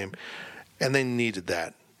championship game, and they needed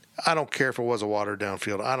that. I don't care if it was a watered-down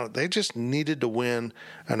field. They just needed to win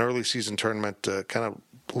an early season tournament to kind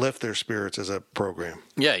of lift their spirits as a program.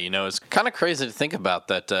 Yeah, it's kind of crazy to think about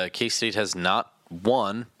that K-State has not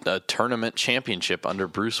won a tournament championship under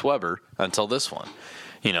Bruce Weber until this one.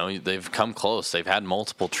 They've come close. They've had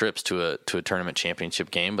multiple trips to a tournament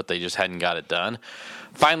championship game, but they just hadn't got it done.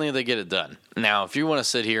 Finally, they get it done. Now, if you want to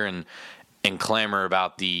sit here and clamor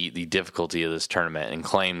about the difficulty of this tournament and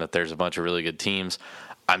claim that there's a bunch of really good teams,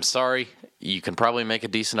 I'm sorry. You can probably make a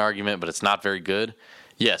decent argument, but it's not very good.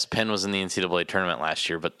 Yes, Penn was in the NCAA tournament last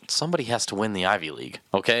year, but somebody has to win the Ivy League,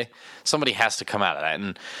 okay? Somebody has to come out of that.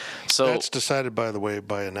 And so that's decided, by the way,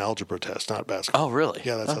 by an algebra test, not basketball. Oh, really?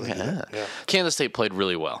 Yeah, that's how they do that. Yeah. Kansas State played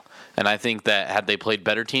really well. And I think that had they played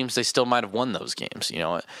better teams, they still might have won those games.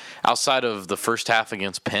 Outside of the first half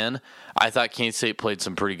against Penn, I thought Kansas State played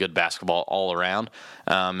some pretty good basketball all around.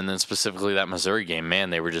 And then specifically that Missouri game, man,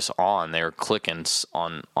 they were just on. They were clicking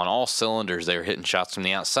on all cylinders. They were hitting shots from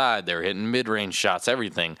the outside. They were hitting mid-range shots,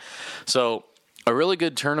 everything. So a really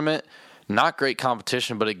good tournament, not great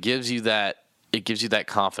competition, but it gives you that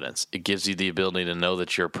confidence. It gives you the ability to know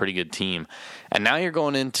that you're a pretty good team. And now you're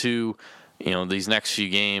going into these next few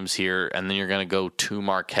games here, and then you're going to go to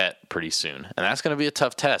Marquette pretty soon. And that's going to be a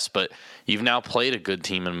tough test, but you've now played a good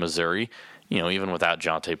team in Missouri. Even without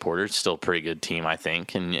Jonte Porter, it's still a pretty good team, I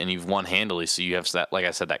think. And you've won handily, so you have that, like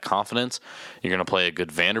I said, that confidence. You're going to play a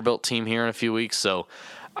good Vanderbilt team here in a few weeks. So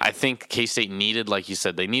I think K-State needed, like you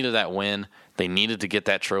said, they needed that win. They needed to get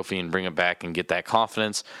that trophy and bring it back and get that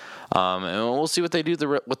confidence. And we'll see what they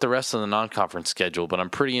do with the rest of the non-conference schedule. But I'm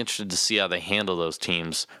pretty interested to see how they handle those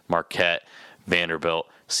teams, Marquette, Vanderbilt,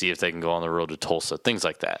 see if they can go on the road to Tulsa, things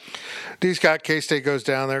like that. D. Scott, K-State goes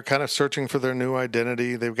down there kind of searching for their new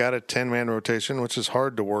identity. They've got a 10-man rotation, which is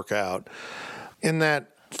hard to work out. In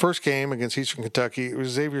that first game against Eastern Kentucky, it was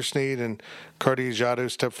Xavier Sneed and Cardi Jadu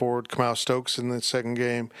step forward, Kamau Stokes in the second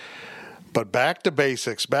game. But back to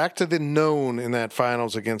basics, back to the known in that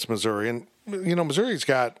finals against Missouri. And, Missouri's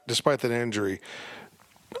got, despite that injury,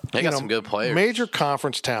 they got some good players. Major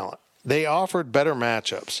conference talent. They offered better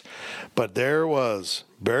matchups. But there was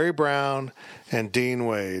Barry Brown and Dean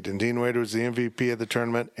Wade. And Dean Wade was the MVP of the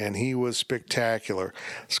tournament, and he was spectacular.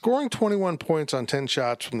 Scoring 21 points on 10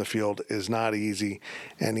 shots from the field is not easy.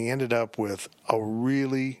 And he ended up with a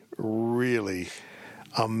really, really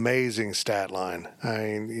amazing stat line. I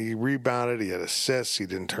mean, he rebounded, he had assists, he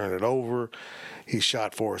didn't turn it over. He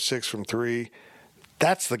shot 4 or 6 from 3.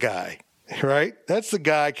 That's the guy. Right? That's the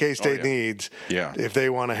guy K-State needs if they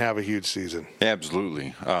want to have a huge season.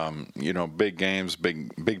 Absolutely. Big games,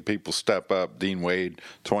 big people step up. Dean Wade,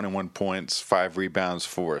 21 points, 5 rebounds,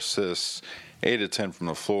 4 assists, 8 of 10 from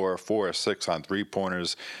the floor, 4 of 6 on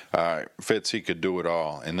three-pointers. Fitz, he could do it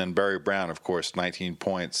all. And then Barry Brown, of course, 19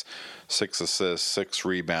 points, 6 assists, 6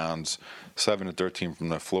 rebounds, 7 of 13 from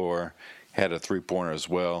the floor. Had a three-pointer as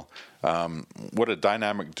well. What a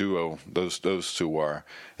dynamic duo those two are.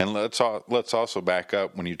 And let's also back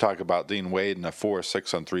up when you talk about Dean Wade and the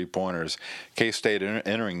 4-6 on three-pointers. K-State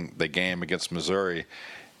entering the game against Missouri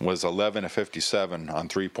was 11 of 57 on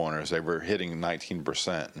three-pointers. They were hitting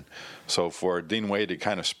 19%. So for Dean Wade to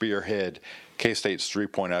kind of spearhead K-State's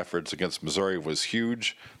three-point efforts against Missouri was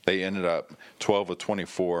huge. They ended up 12 of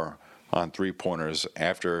 24 on three-pointers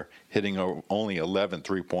after hitting only 11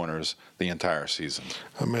 three-pointers the entire season.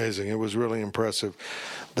 Amazing. It was really impressive.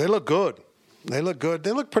 They look good. They look good.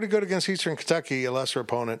 They look pretty good against Eastern Kentucky, a lesser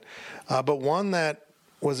opponent, but one that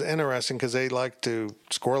was interesting because they like to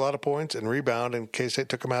score a lot of points and rebound, and K-State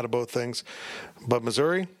took them out of both things. But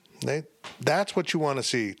Missouri, that's what you want to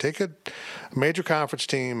see. Take a major conference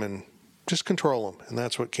team and just control them, and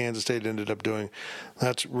that's what Kansas State ended up doing.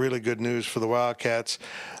 That's really good news for the Wildcats.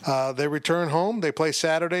 They return home. They play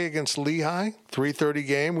Saturday against Lehigh, 3:30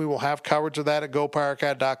 game. We will have coverage of that at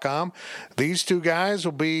GoPowerCat.com. These two guys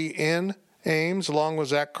will be in Ames, along with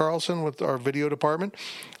Zach Carlson with our video department.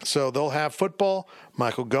 So they'll have football.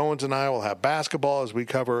 Michael Goins and I will have basketball as we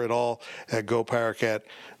cover it all at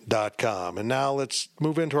GoPowerCat.com. And now let's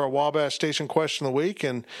move into our Wabash Station question of the week.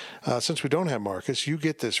 And since we don't have Marcus, you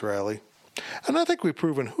get this, Riley. And I think we've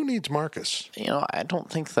proven who needs Marcus. I don't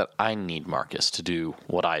think that I need Marcus to do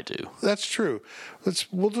what I do. That's true.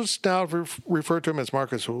 We'll just now refer to him as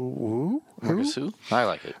Marcus. Who? Marcus who? I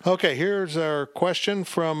like it. Okay, here's our question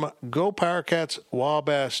from Go Power Cats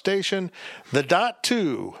Wabash Station. The dot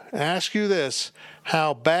two asks you this: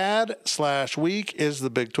 how bad / weak is the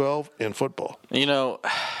Big 12 in football?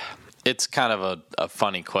 It's kind of a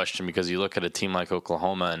funny question because you look at a team like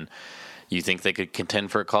Oklahoma and you think they could contend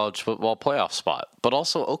for a college football playoff spot. But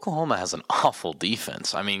also, Oklahoma has an awful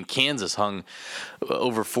defense. I mean, Kansas hung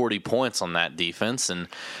over 40 points on that defense, and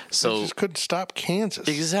so they just couldn't stop Kansas.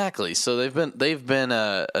 Exactly. So they've been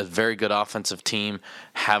a very good offensive team,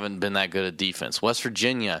 haven't been that good at defense. West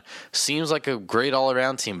Virginia seems like a great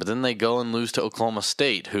all-around team, but then they go and lose to Oklahoma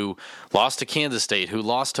State, who lost to Kansas State, who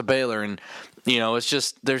lost to Baylor, and it's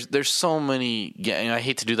just there's so many. I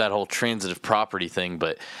hate to do that whole transitive property thing,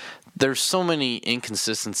 but there's so many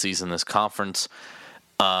inconsistencies in this conference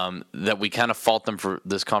that we kind of fault them for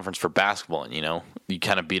this conference for basketball. And, you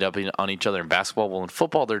kind of beat up on each other in basketball. Well, in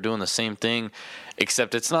football, they're doing the same thing,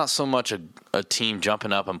 except it's not so much a team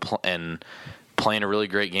jumping up and playing a really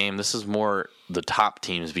great game. This is more the top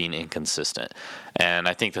teams being inconsistent. And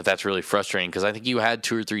I think that that's really frustrating because I think you had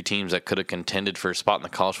 2 or 3 teams that could have contended for a spot in the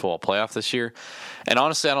college football playoff this year. And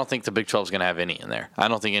honestly, I don't think the Big 12 is going to have any in there. I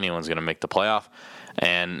don't think anyone's going to make the playoff.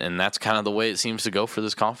 And that's kind of the way it seems to go for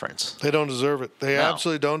this conference. They don't deserve it. They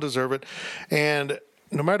absolutely don't deserve it. And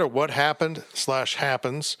no matter what happened /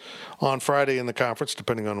 happens on Friday in the conference,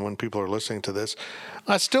 depending on when people are listening to this,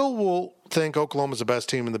 I still will think Oklahoma's the best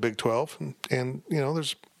team in the Big 12. And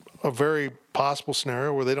there's a very possible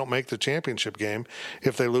scenario where they don't make the championship game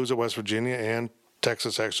if they lose at West Virginia and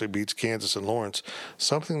Texas actually beats Kansas and Lawrence,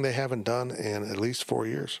 something they haven't done in at least 4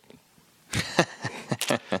 years.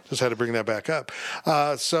 Just had to bring that back up.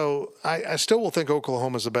 So I still will think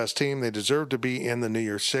Oklahoma's the best team. They deserve to be in the New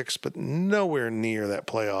Year's Six, but nowhere near that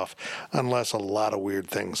playoff unless a lot of weird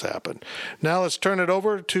things happen. Now let's turn it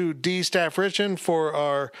over to D. Staffridgen for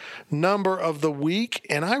our number of the week.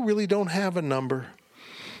 And I really don't have a number.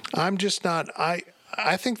 I'm just not. I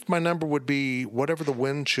think my number would be whatever the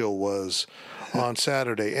wind chill was on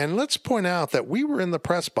Saturday. And let's point out that we were in the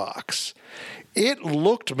press box. It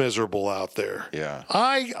looked miserable out there. Yeah.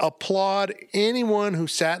 I applaud anyone who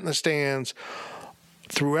sat in the stands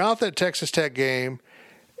throughout that Texas Tech game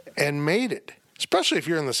and made it, especially if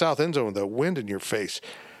you're in the south end zone with the wind in your face.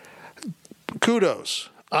 Kudos.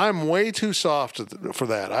 I'm way too soft for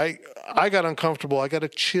that. I got uncomfortable. I got a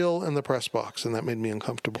chill in the press box, and that made me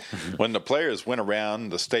uncomfortable. When the players went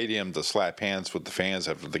around the stadium to slap hands with the fans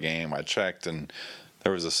after the game, I checked, and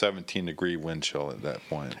there was a 17-degree wind chill at that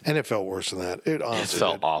point. And it felt worse than that. It honestly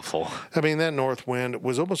felt awful. I mean, that north wind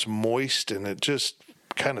was almost moist, and it just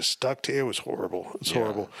kind of stuck to it. It was horrible. It's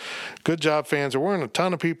horrible. Good job, fans. There weren't a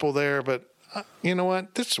ton of people there, but you know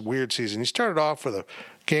what? This is a weird season. You started off with a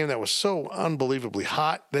game that was so unbelievably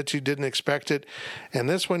hot that you didn't expect it. And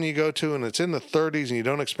this one you go to, and it's in the 30s, and you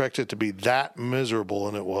don't expect it to be that miserable,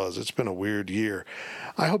 and it was. It's been a weird year.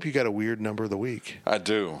 I hope you got a weird number of the week. I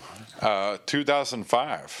do.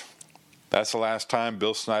 2005. That's the last time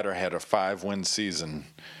Bill Snyder had a 5-win season. And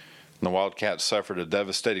the Wildcats suffered a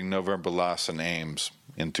devastating November loss in Ames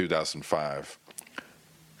in 2005.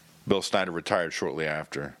 Bill Snyder retired shortly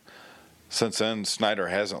after. Since then, Snyder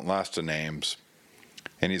hasn't lost in Ames,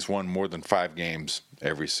 and he's won more than 5 games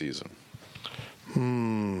every season.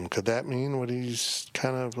 Could that mean what he's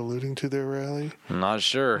kind of alluding to there, Riley? Not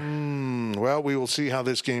sure. Well, we will see how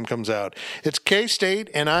this game comes out. It's K-State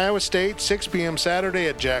and Iowa State, 6 p.m. Saturday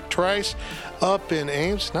at Jack Trice up in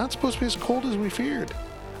Ames. Not supposed to be as cold as we feared.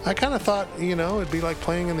 I kind of thought, it'd be like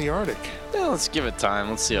playing in the Arctic. Yeah, let's give it time.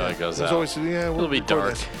 Let's see how it goes out. It'll be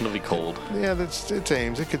dark. It'll be cold. Yeah, it's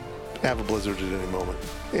Ames. It could have a blizzard at any moment.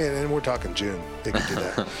 And we're talking June. They could do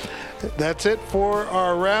that. That's it for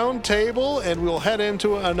our round table, and we'll head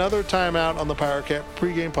into another timeout on the PowerCat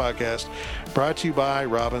pregame podcast, brought to you by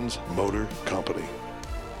Robbins Motor Company.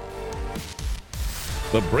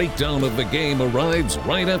 The breakdown of the game arrives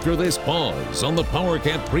right after this pause on the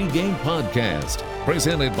PowerCat pregame podcast,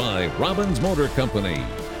 presented by Robbins Motor Company.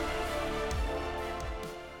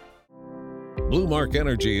 Blue Mark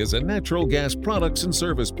Energy is a natural gas products and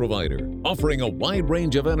service provider, offering a wide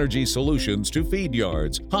range of energy solutions to feed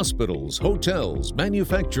yards, hospitals, hotels,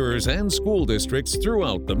 manufacturers, and school districts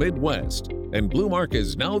throughout the Midwest. and Blue Mark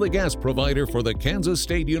is now the gas provider for the Kansas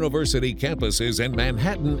State University campuses in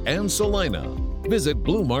Manhattan and Salina. Visit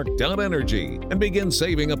bluemark.energy and begin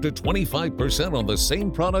saving up to 25% on the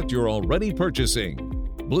same product you're already purchasing.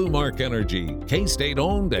 Blue Mark Energy, K-State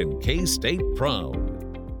owned and K-State proud.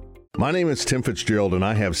 My name is Tim Fitzgerald, and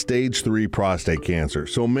I have stage 3 prostate cancer.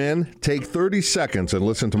 So men, take 30 seconds and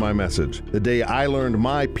listen to my message. The day I learned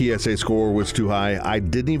my PSA score was too high, I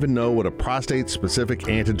didn't even know what a prostate-specific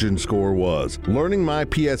antigen score was. Learning my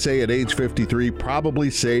PSA at age 53 probably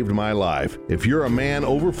saved my life. If you're a man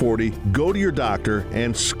over 40, go to your doctor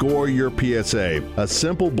and score your PSA. A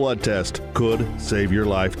simple blood test could save your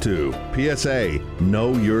life too. PSA,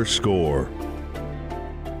 know your score.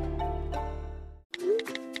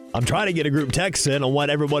 I'm trying to get a group text in on what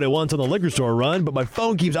everybody wants on the liquor store run, but my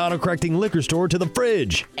phone keeps autocorrecting liquor store to the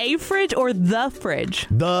fridge. A fridge or the fridge?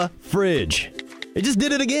 The fridge. It just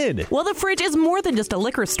did it again. Well, the Fridge is more than just a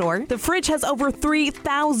liquor store. The Fridge has over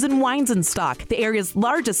 3,000 wines in stock, the area's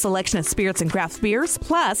largest selection of spirits and craft beers.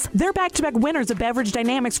 Plus, they're back-to-back winners of Beverage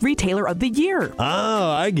Dynamics Retailer of the Year. Oh,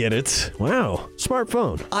 I get it. Wow,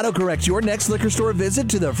 smartphone. Autocorrect your next liquor store visit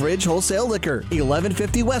to the Fridge Wholesale Liquor,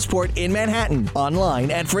 1150 Westport in Manhattan.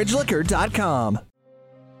 Online at fridgeliquor.com.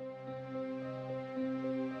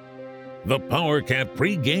 The PowerCat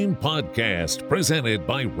pregame podcast presented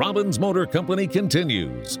by Robbins Motor Company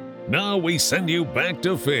continues. Now we send you back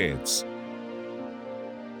to Fitz.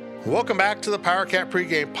 Welcome back to the PowerCat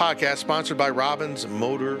pregame podcast sponsored by Robbins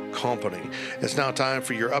Motor Company. It's now time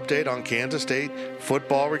for your update on Kansas State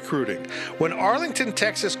football recruiting. When Arlington,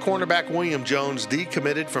 Texas cornerback William Jones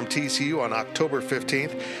decommitted from TCU on October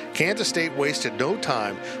 15th, Kansas State wasted no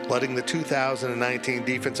time letting the 2019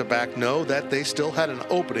 defensive back know that they still had an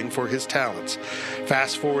opening for his talents.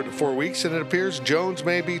 Fast forward to 4 weeks and it appears Jones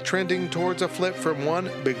may be trending towards a flip from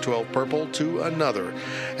one Big 12 purple to another.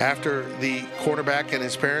 After the cornerback and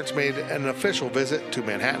his parents made an official visit to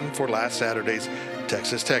Manhattan for last Saturday's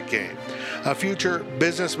Texas Tech game. A future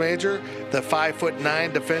business major, the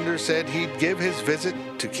 5'9" defender said he'd give his visit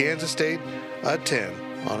to Kansas State a 10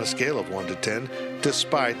 on a scale of 1 to 10,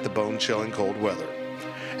 despite the bone-chilling cold weather.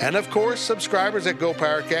 And of course, subscribers at Go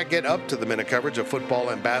PowerCat get up-to-the-minute coverage of football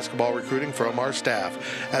and basketball recruiting from our staff,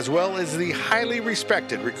 as well as the highly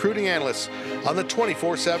respected recruiting analysts on the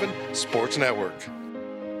 24/7 Sports Network.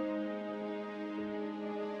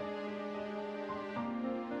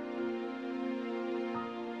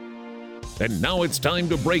 And now it's time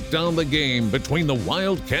to break down the game between the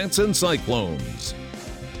Wildcats and Cyclones.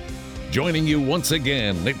 Joining you once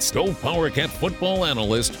again, it's Go PowerCat football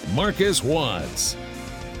analyst Marcus Watts.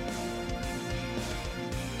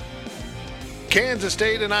 Kansas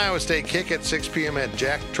State and Iowa State kick at 6 p.m. at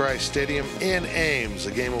Jack Trice Stadium in Ames.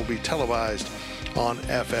 The game will be televised on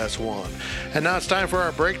FS1. And now it's time for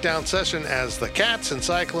our breakdown session as the Cats and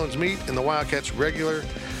Cyclones meet in the Wildcats' regular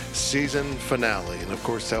season finale. And of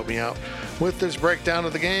course, to help me out with this breakdown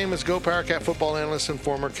of the game is Go PowerCat football analyst and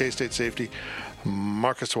former K-State safety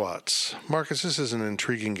Marcus Watts. Marcus, this is an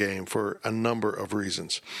intriguing game for a number of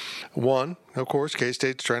reasons. One, of course,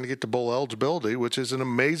 K-State's trying to get to bowl eligibility, which is an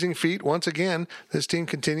amazing feat. Once again, this team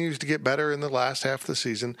continues to get better in the last half of the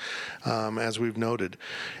season, as we've noted.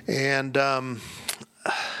 And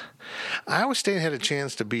Iowa State had a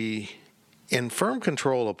chance to be in firm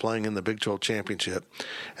control of playing in the Big 12 championship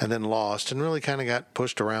and then lost and really kind of got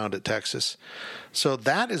pushed around at Texas. So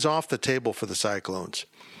that is off the table for the Cyclones.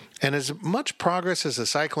 And as much progress as the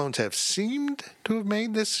Cyclones have seemed to have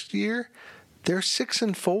made this year, they're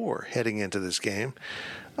 6-4 heading into this game.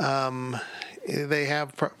 They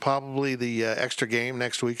have probably the extra game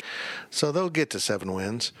next week, so they'll get to 7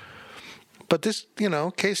 wins. But this,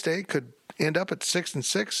 K-State could end up at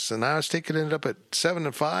 6-6, and Iowa State could end up at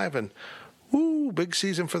 7-5, and woo, big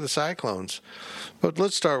season for the Cyclones. But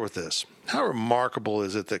let's start with this. How remarkable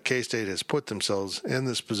is it that K-State has put themselves in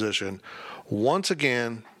this position once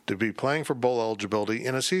again to be playing for bowl eligibility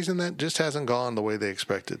in a season that just hasn't gone the way they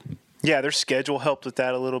expected? Yeah, their schedule helped with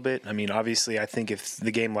that a little bit. I mean, obviously, I think if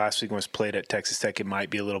the game last week was played at Texas Tech, it might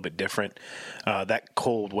be a little bit different. That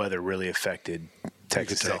cold weather really affected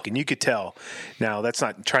Texas Tech, and you could tell. Now, that's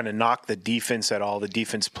not trying to knock the defense at all. The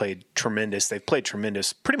defense played tremendous. They've played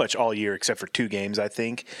tremendous pretty much all year except for 2 games, I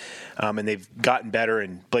think, and they've gotten better,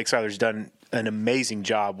 and Blake Seiler's done an amazing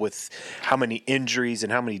job with how many injuries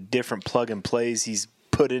and how many different plug-and-plays he's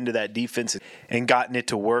put into that defense and gotten it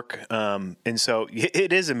to work. And so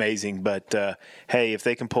it is amazing. But, hey, if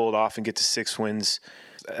they can pull it off and get to 6 wins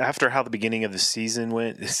after how the beginning of the season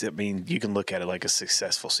went, I mean, you can look at it like a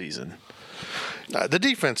successful season. The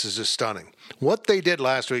defense is just stunning. What they did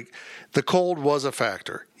last week, the cold was a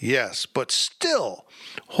factor, yes, but still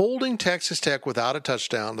holding Texas Tech without a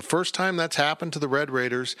touchdown, the first time that's happened to the Red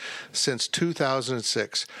Raiders since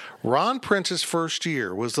 2006. Ron Prince's first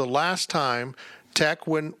year was the last time Tech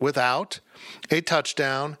went without a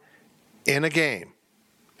touchdown in a game,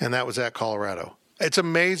 and that was at Colorado. It's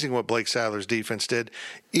amazing what Blake Sadler's defense did,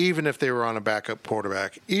 even if they were on a backup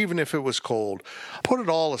quarterback, even if it was cold. Put it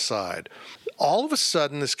all aside. All of a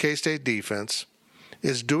sudden, this K-State defense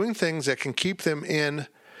is doing things that can keep them in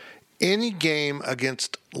any game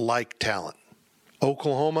against like talent.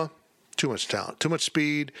 Oklahoma, too much talent, too much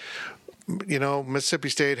speed. Mississippi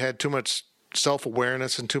State had too much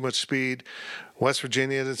self-awareness and too much speed. West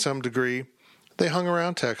Virginia, to some degree, they hung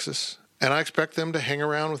around Texas, and I expect them to hang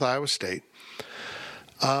around with Iowa State.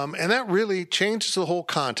 And that really changes the whole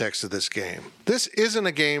context of this game. This isn't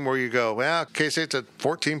a game where you go, well, K-State's a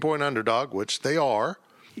 14-point underdog, which they are.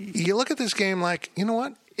 You look at this game like, you know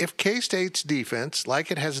what? If K-State's defense,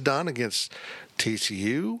 like it has done against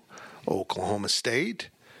TCU, Oklahoma State,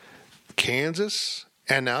 Kansas,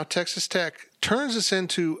 and now Texas Tech, turns this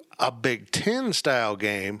into a Big Ten style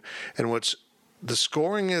game in which the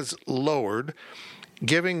scoring is lowered,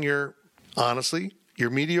 giving your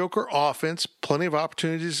mediocre offense plenty of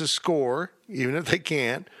opportunities to score, even if they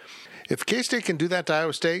can't. If K-State can do that to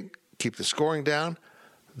Iowa State, keep the scoring down,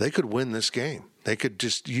 they could win this game. They could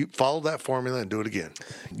just follow that formula and do it again.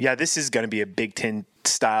 Yeah, this is going to be a Big Ten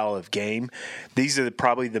style of game. These are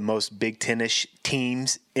probably the most Big Ten-ish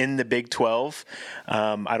teams in the Big 12.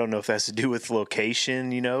 I don't know if that's to do with location,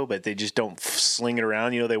 but they just don't sling it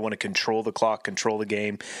around. They want to control the clock, control the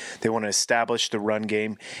game. They want to establish the run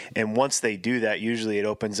game. And once they do that, usually it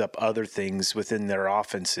opens up other things within their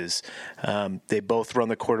offenses. They both run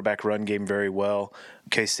the quarterback run game very well.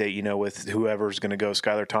 K-State, with whoever's going to go,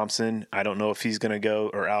 Skylar Thompson, I don't know if he's going to go,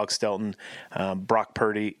 or Alex Delton. Brock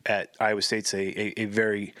Purdy at Iowa State's a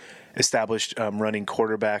very established running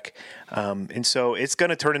quarterback. And so it's going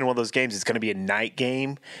to turn into one of those games. It's going to be a night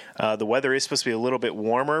game. The weather is supposed to be a little bit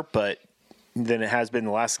warmer, than it has been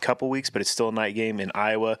the last couple weeks, but it's still a night game in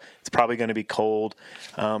Iowa. It's probably going to be cold.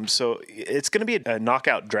 So it's going to be a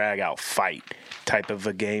knockout, drag-out fight type of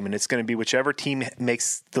a game, and it's going to be whichever team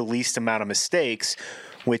makes the least amount of mistakes,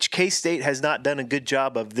 which K-State has not done a good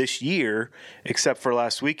job of this year, except for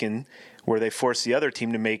last weekend, where they forced the other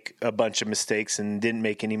team to make a bunch of mistakes and didn't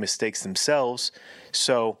make any mistakes themselves.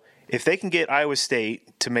 So if they can get Iowa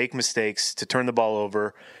State to make mistakes, to turn the ball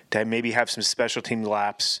over, to maybe have some special team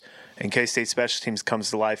laps, and K-State special teams comes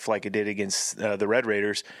to life like it did against the Red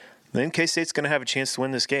Raiders, then K-State's going to have a chance to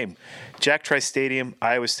win this game. Jack Trice Stadium,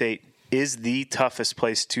 Iowa State, is the toughest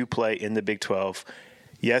place to play in the Big 12.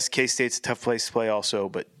 Yes, K-State's a tough place to play also,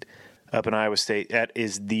 but up in Iowa State, that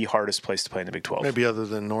is the hardest place to play in the Big 12. Maybe other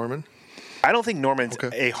than Norman? I don't think Norman's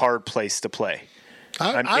a hard place to play.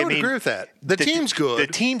 I would agree with that. The team's good.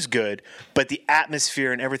 The team's good, but the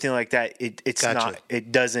atmosphere and everything like that, it's not.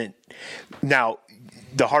 It doesn't. Now,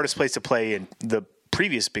 the hardest place to play in the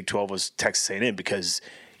previous Big 12 was Texas A&M because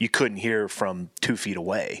you couldn't hear from 2 feet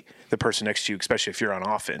away the person next to you, especially if you're on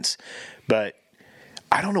offense. But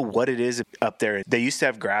I don't know what it is up there. They used to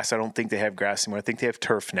have grass. I don't think they have grass anymore. I think they have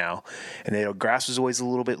turf now. And grass was always a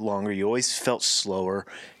little bit longer. You always felt slower.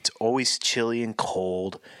 It's always chilly and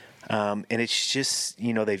cold. And it's just,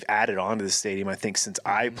 they've added on to the stadium, I think, since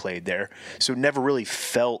I played there. So it never really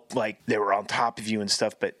felt like they were on top of you and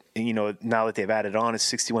stuff. But, now that they've added on, it's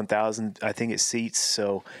 61,000, I think, it seats.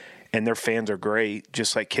 So, and their fans are great,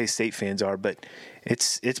 just like K-State fans are. But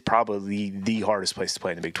it's probably the hardest place to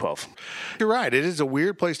play in the Big 12. You're right. It is a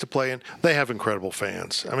weird place to play in. They have incredible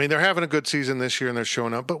fans. I mean, they're having a good season this year, and they're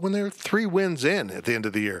showing up. But when they're 3 wins in at the end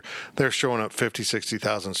of the year, they're showing up 50,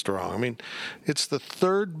 60,000 strong. I mean, it's the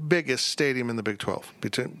 3rd biggest stadium in the Big 12,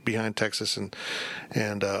 behind Texas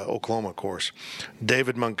and Oklahoma, of course.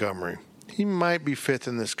 David Montgomery. He might be 5th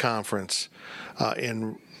in this conference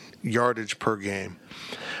in yardage per game.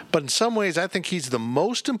 But in some ways, I think he's the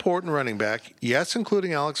most important running back, yes,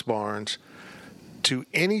 including Alex Barnes, to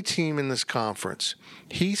any team in this conference.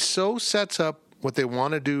 He so sets up what they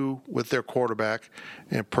want to do with their quarterback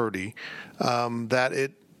and Purdy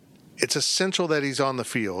that it's essential that he's on the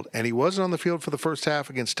field. And he wasn't on the field for the first half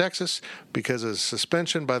against Texas because of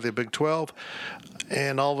suspension by the Big 12.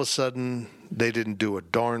 And all of a sudden, they didn't do a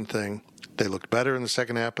darn thing. They looked better in the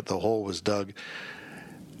second half, but the hole was dug.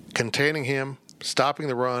 Containing him, stopping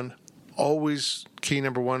the run, always key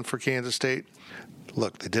number 1 for Kansas State.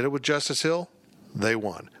 Look, they did it with Justice Hill. They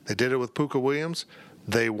won. They did it with Puka Williams.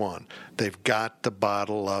 they won. They've got to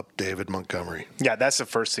bottle up David Montgomery. Yeah, that's the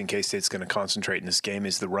first thing K-State's going to concentrate in this game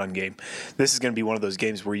is the run game. This is going to be one of those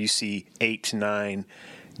games where you see 8 to 9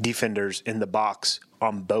 defenders in the box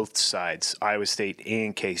on both sides, Iowa State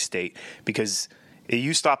and K-State, because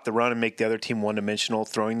you stop the run and make the other team one-dimensional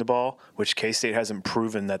throwing the ball, which K-State hasn't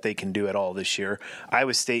proven that they can do at all this year.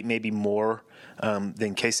 Iowa State maybe more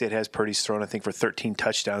than K-State has. Purdy's thrown, I think, for 13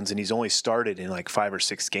 touchdowns, and he's only started in like 5 or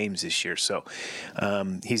 6 games this year. So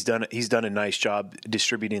he's done a nice job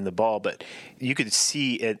distributing the ball. But you could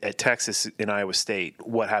see at Texas and Iowa State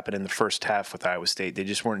what happened in the first half with Iowa State. They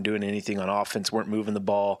just weren't doing anything on offense, weren't moving the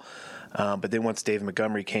ball. But then once David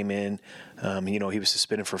Montgomery came in, he was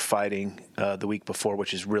suspended for fighting the week before,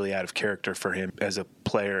 which is really out of character for him as a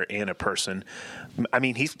player and a person. I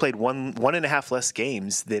mean, he's played one and a half less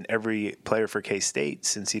games than every player for K-State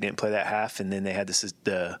since he didn't play that half. And then they had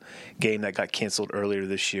the game that got canceled earlier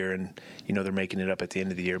this year, and they're making it up at the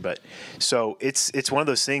end of the year. But so it's one of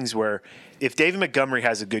those things where if David Montgomery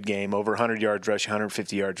has a good game, over 100 yards rushing,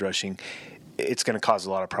 150 yards rushing, it's going to cause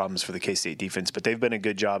a lot of problems for the K-State defense, but they've been a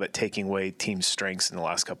good job at taking away team strengths in the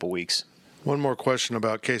last couple of weeks. One more question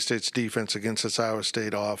about K-State's defense against this Iowa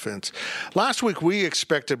State offense. Last week, we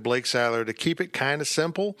expected Blake Seiler to keep it kind of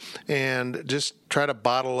simple and just try to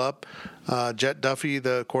bottle up Jet Duffy,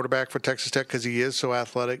 the quarterback for Texas Tech, because he is so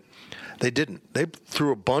athletic. They didn't. They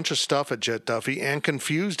threw a bunch of stuff at Jet Duffy and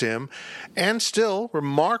confused him, and still,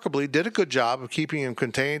 remarkably, did a good job of keeping him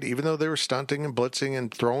contained. Even though they were stunting and blitzing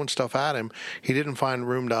and throwing stuff at him, he didn't find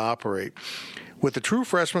room to operate. With the true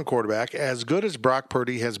freshman quarterback, as good as Brock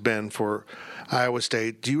Purdy has been for Iowa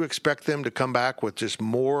State, do you expect them to come back with just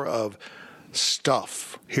more of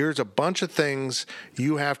stuff? Here's a bunch of things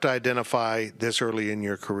you have to identify this early in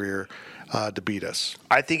your career to beat us.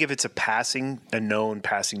 I think if it's a known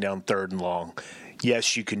passing down 3rd and long,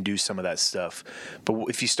 yes, you can do some of that stuff. But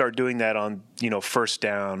if you start doing that on, first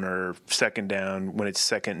down or 2nd down when it's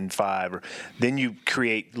 2nd and 5, then you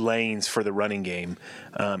create lanes for the running game.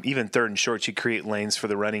 Even 3rd and short, you create lanes for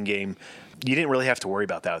the running game. You didn't really have to worry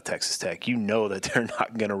about that with Texas Tech. You know that they're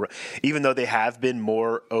not going to – even though they have been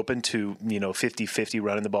more open to, 50-50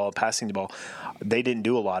 running the ball and passing the ball, they didn't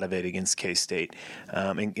do a lot of it against K-State.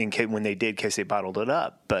 When they did, K-State bottled it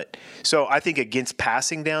up. But so I think against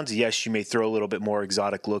passing downs, yes, you may throw a little bit more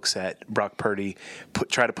exotic looks at Brock Purdy,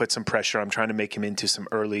 try to put some pressure. I'm trying to make him into some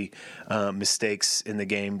early mistakes in the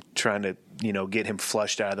game, trying to, get him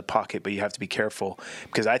flushed out of the pocket. But you have to be careful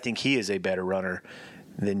because I think he is a better runner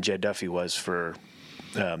than Jed Duffy was for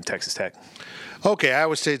Texas Tech. Okay,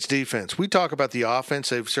 Iowa State's defense. We talk about the offense.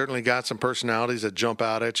 They've certainly got some personalities that jump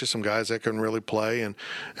out at you, some guys that can really play, and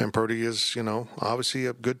Purdy is, obviously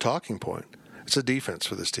a good talking point. It's a defense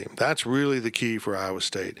for this team. That's really the key for Iowa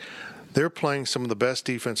State. They're playing some of the best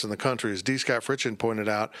defense in the country. As D. Scott Fritchen pointed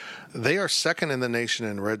out, they are 2nd in the nation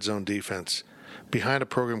in red zone defense, behind a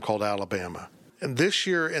program called Alabama. And this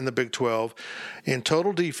year in the Big 12, in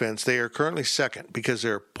total defense, they are currently 2nd because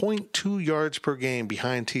they're 0.2 yards per game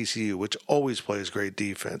behind TCU, which always plays great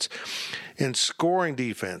defense. In scoring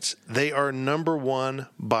defense, they are number 1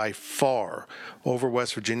 by far over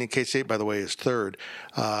West Virginia. K-State, by the way, is 3rd.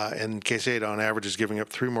 And K-State, on average, is giving up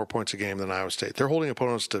 3 more points a game than Iowa State. They're holding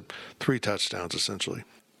opponents to 3 touchdowns, essentially.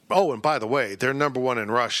 Oh, and by the way, they're number 1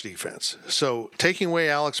 in rush defense. So taking away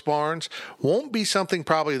Alex Barnes won't be something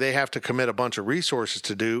probably they have to commit a bunch of resources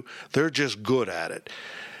to do. They're just good at it.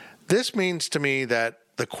 This means to me that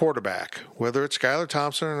the quarterback, whether it's Skylar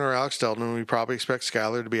Thompson or Alex Delton, we probably expect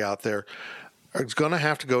Skylar to be out there, is going to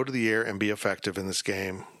have to go to the air and be effective in this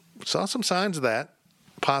game. Saw some signs of that,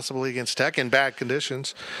 possibly against Tech in bad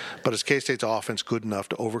conditions. But is K-State's offense good enough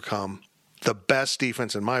to overcome the best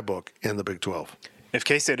defense in my book in the Big 12? If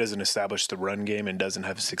K-State doesn't establish the run game and doesn't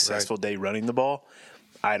have a successful day running the ball,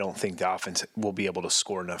 I don't think the offense will be able to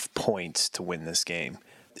score enough points to win this game.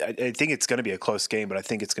 I think it's going to be a close game, but I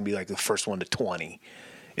think it's going to be like the first 1 to 20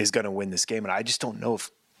 is going to win this game. And I just don't know if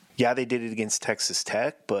 – they did it against Texas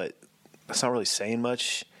Tech, but that's not really saying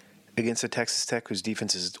much against a Texas Tech whose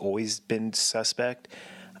defense has always been suspect.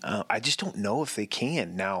 I just don't know if they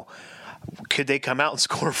can. Now, could they come out and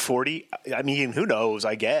score 40? I mean, who knows,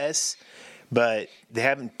 I guess. But they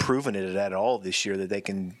haven't proven it at all this year that they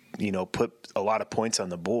can, put a lot of points on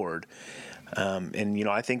the board. And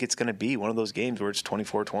I think it's going to be one of those games where it's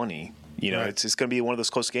 24-20. It's going to be one of those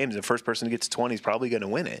close games. The first person who gets 20 is probably going to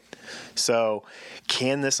win it. So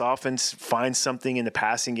can this offense find something in the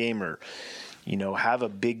passing game or, have a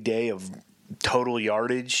big day of total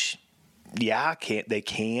yardage? Yeah, they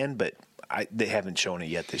can, but they haven't shown it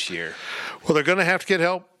yet this year. Well, they're going to have to get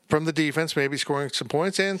help from the defense, maybe scoring some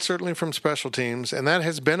points, and certainly from special teams, and that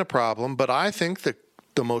has been a problem. But I think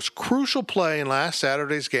the most crucial play in last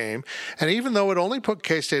Saturday's game, and even though it only put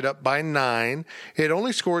K-State up by 9, it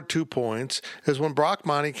only scored 2 points, is when Brock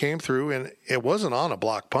Monty came through, and it wasn't on a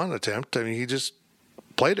block punt attempt. I mean, he just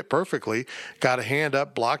played it perfectly, got a hand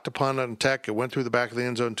up, blocked a punt on Tech, it went through the back of the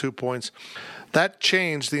end zone, 2 points. That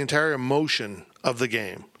changed the entire emotion of the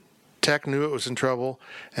game. Tech knew it was in trouble,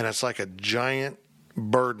 and it's like a giant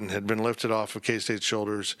burden had been lifted off of K-State's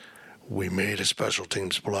shoulders. We made a special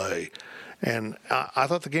teams play. And I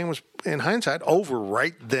thought the game was, in hindsight, over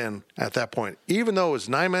right then at that point. Even though it was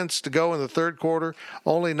 9 minutes to go in the third quarter,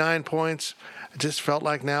 only 9 points, it just felt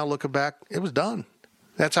like now, looking back, it was done.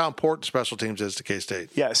 That's how important special teams is to K-State.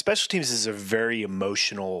 Yeah, special teams is a very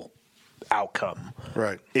emotional outcome.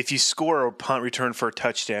 Right. If you score a punt return for a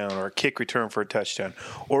touchdown or a kick return for a touchdown,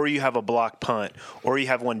 or you have a block punt, or you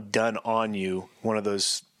have one done on you, one of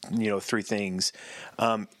those 3 things,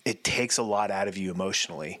 it takes a lot out of you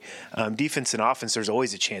emotionally. Defense and offense, there's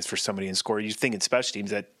always a chance for somebody to score. You think in special teams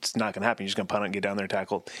that's not going to happen. You're just going to punt it and get down there and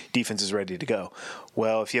tackle. Defense is ready to go.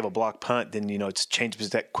 Well, if you have a block punt, then it's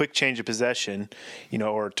that quick change of possession,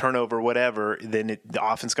 or turnover, whatever. Then the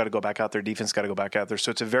offense got to go back out there, defense got to go back out there. So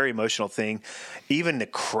it's a very emotional thing. Even the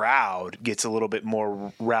crowd gets a little bit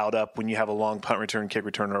more riled up when you have a long punt return, kick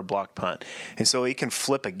return, or a block punt, and so it can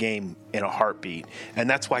flip a game in a heartbeat. And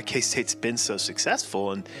that's why K-State's been so successful.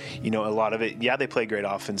 And, a lot of it, they play great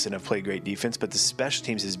offense and have played great defense, but the special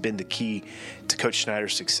teams has been the key to Coach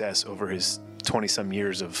Schneider's success over his 20-some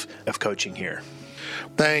years of coaching here.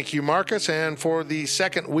 Thank you, Marcus. And for the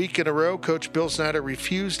second week in a row, Coach Bill Snyder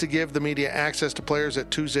refused to give the media access to players at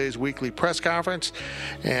Tuesday's weekly press conference.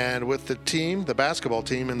 And with the team, the basketball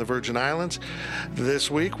team in the Virgin Islands, this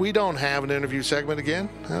week we don't have an interview segment again.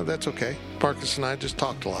 That's okay. Marcus and I just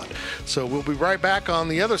talked a lot. So we'll be right back on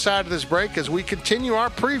the other side of this break as we continue our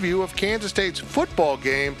preview of Kansas State's football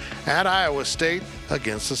game at Iowa State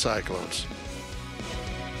against the Cyclones.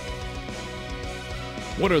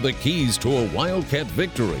 What are the keys to a Wildcat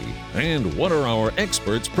victory? And what are our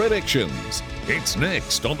experts' predictions? It's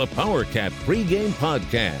next on the PowerCat pregame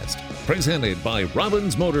podcast, presented by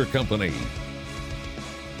Robbins Motor Company.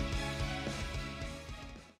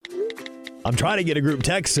 I'm trying to get a group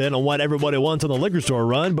text in on what everybody wants on the liquor store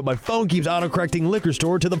run, but my phone keeps autocorrecting liquor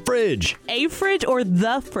store to the fridge. A fridge or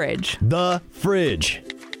the fridge? The fridge.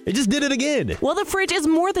 It just did it again. Well, the Fridge is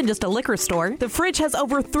more than just a liquor store. The Fridge has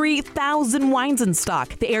over 3,000 wines in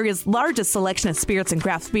stock, the area's largest selection of spirits and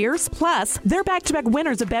craft beers. Plus, they're back-to-back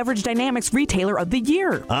winners of Beverage Dynamics Retailer of the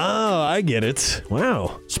Year. Oh, I get it.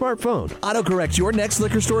 Wow. Smartphone. Autocorrect your next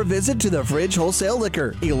liquor store visit to the Fridge Wholesale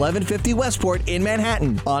Liquor, 1150 Westport in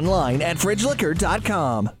Manhattan. Online at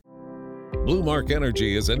fridgeliquor.com. Blue Mark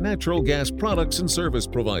Energy is a natural gas products and service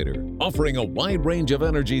provider, offering a wide range of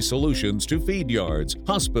energy solutions to feed yards,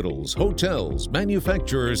 hospitals, hotels,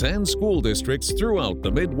 manufacturers, and school districts throughout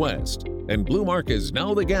the Midwest. And Blue Mark is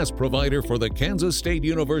now the gas provider for the Kansas State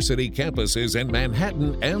University campuses in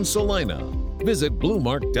Manhattan and Salina. Visit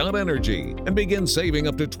bluemark.energy and begin saving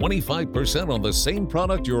up to 25% on the same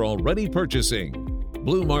product you're already purchasing.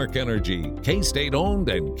 Blue Mark Energy, K-State owned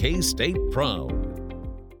and K-State proud.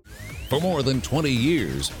 For more than 20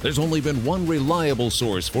 years, there's only been one reliable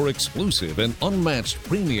source for exclusive and unmatched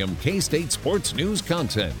premium K-State sports news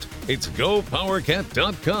content. It's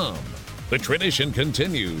GoPowerCat.com. The tradition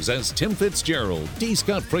continues as Tim Fitzgerald, D.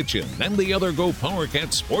 Scott Fritchen, and the other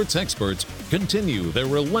GoPowerCat sports experts continue their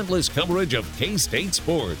relentless coverage of K-State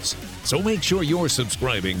sports. So make sure you're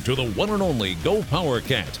subscribing to the one and only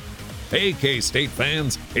GoPowerCat. Hey, K-State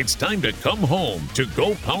fans, it's time to come home to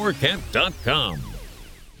GoPowerCat.com.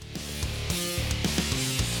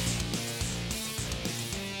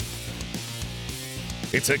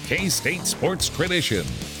 It's a K-State sports tradition.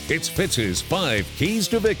 It's Fitz's 5 Keys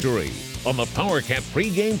to Victory on the PowerCat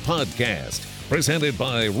pregame podcast, presented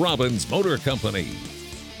by Robbins Motor Company.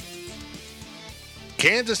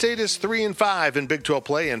 Kansas State is 3-5 in Big 12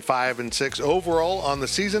 play and 5-6 overall on the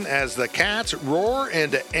season as the Cats roar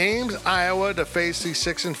into Ames, Iowa to face the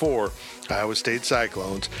 6-4 Iowa State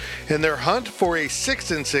Cyclones in their hunt for a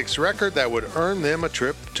 6-6 record that would earn them a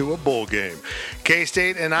trip to a bowl game.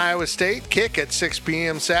 K-State and Iowa State kick at 6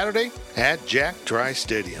 p.m. Saturday at Jack Trice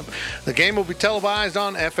Stadium. The game will be televised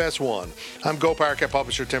on FS1. I'm GoPowerCat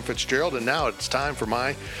publisher Tim Fitzgerald, and now it's time for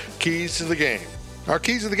my Keys to the Game. Our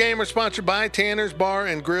Keys of the Game are sponsored by Tanner's Bar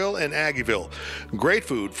and Grill in Aggieville. Great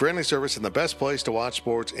food, friendly service, and the best place to watch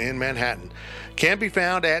sports in Manhattan. Can be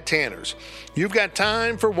found at Tanner's. You've got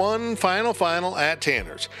time for one final at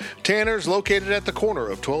Tanner's. Tanner's located at the corner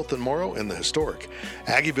of 12th and Morrow in the historic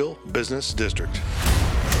Aggieville Business District.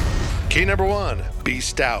 Key number 1, be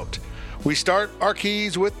stout. We start our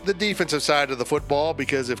keys with the defensive side of the football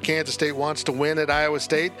because if Kansas State wants to win at Iowa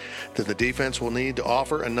State, then the defense will need to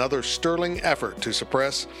offer another sterling effort to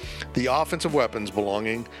suppress the offensive weapons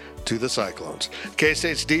belonging to the Cyclones.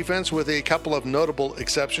 K-State's defense, with a couple of notable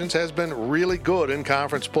exceptions, has been really good in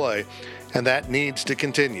conference play, and that needs to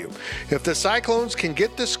continue. If the Cyclones can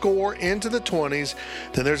get the score into the 20s,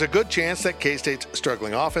 then there's a good chance that K-State's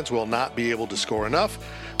struggling offense will not be able to score enough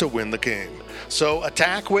to win the game. So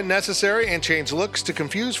attack when necessary and change looks to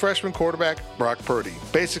confuse freshman quarterback Brock Purdy.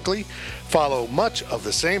 Basically, follow much of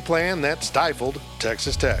the same plan that stifled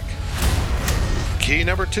Texas Tech. Key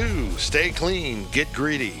number 2, stay clean, get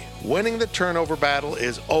greedy. Winning the turnover battle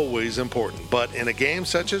is always important, but in a game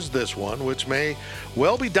such as this one, which may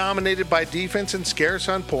well be dominated by defense and scarce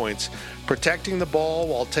on points, protecting the ball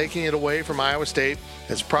while taking it away from Iowa State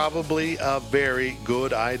is probably a very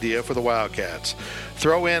good idea for the Wildcats.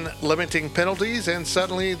 Throw in limiting penalties and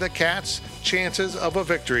suddenly the Cats' chances of a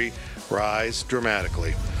victory rise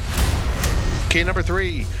dramatically. Key number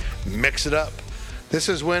 3, mix it up. This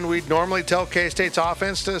is when we'd normally tell K-State's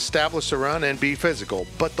offense to establish the run and be physical,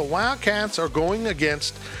 but the Wildcats are going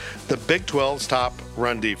against the Big 12's top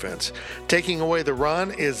run defense. Taking away the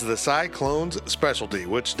run is the Cyclones' specialty,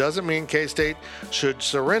 which doesn't mean K-State should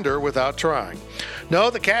surrender without trying. No,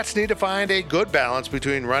 the Cats need to find a good balance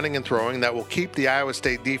between running and throwing that will keep the Iowa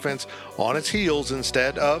State defense on its heels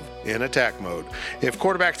instead of in attack mode. If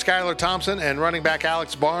quarterback Skylar Thompson and running back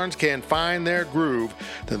Alex Barnes can find their groove,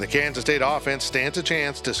 then the Kansas State offense stands a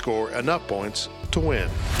chance to score enough points to win.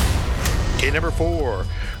 Key number 4,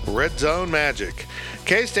 red zone magic.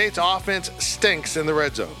 K-State's offense stinks in the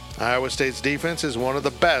red zone. Iowa State's defense is one of the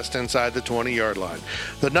best inside the 20-yard line.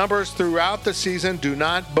 The numbers throughout the season do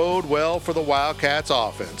not bode well for the Wildcats'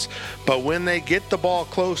 offense, but when they get the ball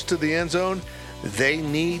close to the end zone, they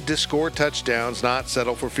need to score touchdowns, not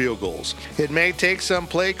settle for field goals. It may take some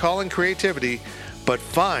play calling creativity, but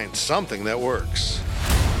find something that works.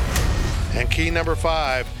 And key number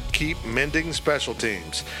 5, keep mending special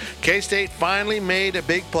teams. K-State finally made a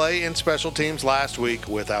big play in special teams last week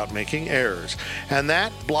without making errors. And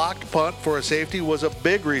that blocked punt for a safety was a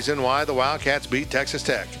big reason why the Wildcats beat Texas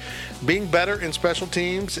Tech. Being better in special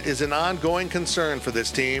teams is an ongoing concern for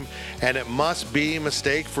this team, and it must be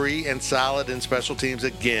mistake-free and solid in special teams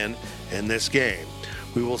again in this game.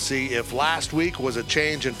 We will see if last week was a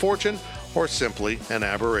change in fortune or simply an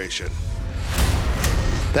aberration.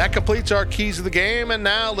 That completes our keys of the game, and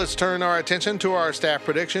now let's turn our attention to our staff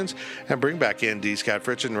predictions and bring back in D. Scott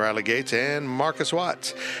Fritchen, Riley Gates, and Marcus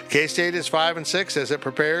Watts. K-State is 5-6 as it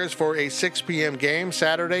prepares for a 6 p.m. game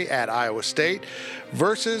Saturday at Iowa State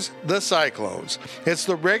versus the Cyclones. It's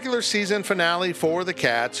the regular season finale for the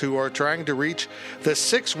Cats, who are trying to reach the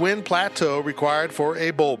 6-win plateau required for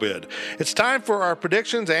a bowl bid. It's time for our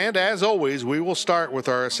predictions, and as always, we will start with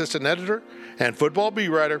our assistant editor and football beat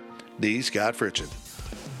writer, D. Scott Fritchen.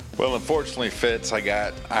 Well, unfortunately, Fitz, I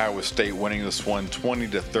got Iowa State winning this one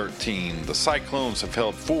 20-13. The Cyclones have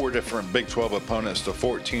held 4 different Big 12 opponents to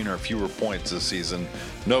 14 or fewer points this season.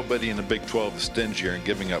 Nobody in the Big 12 is stingier in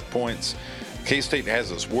giving up points. K-State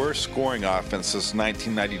has its worst scoring offense since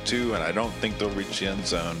 1992, and I don't think they'll reach the end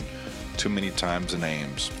zone too many times in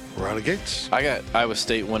Ames. Riley Gates. I got Iowa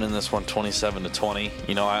State winning this one 27-20.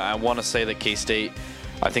 You know, I want to say that K-State,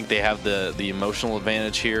 I think they have the emotional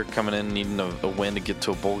advantage here, coming in needing a win to get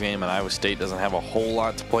to a bowl game, and Iowa State doesn't have a whole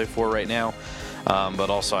lot to play for right now.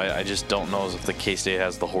 But also, I just don't know if the K-State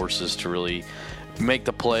has the horses to really make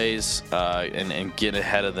the plays and get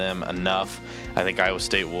ahead of them enough. I think Iowa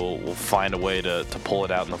State will find a way to pull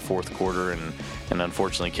it out in the fourth quarter, and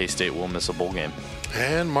unfortunately, K-State will miss a bowl game.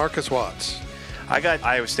 And Marcus Watts. I got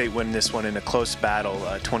Iowa State winning this one in a close battle,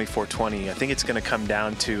 24-20. I think it's going to come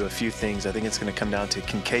down to a few things. I think it's going to come down to,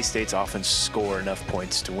 can K-State's offense score enough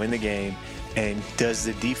points to win the game? And does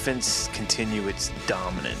the defense continue its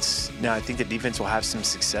dominance? Now, I think the defense will have some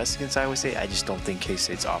success against Iowa State. I just don't think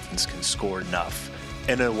K-State's offense can score enough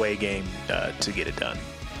in an away game to get it done.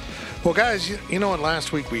 Well, guys, you know what?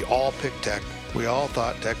 Last week we all picked Tech. We all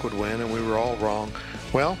thought Tech would win, and we were all wrong.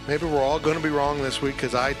 Well, maybe we're all going to be wrong this week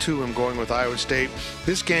because I, too, am going with Iowa State.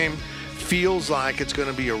 This game feels like it's going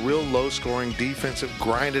to be a real low-scoring, defensive,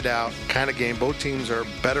 grinded-out kind of game. Both teams are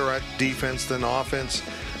better at defense than offense.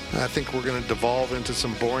 I think we're going to devolve into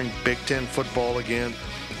some boring Big Ten football again.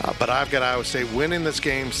 But I've got Iowa State winning this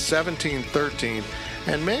game 17-13.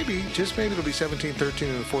 And maybe, just maybe, it'll be 17-13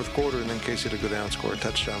 in the fourth quarter, and then K-State will go down and score a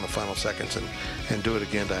touchdown in the final seconds and do it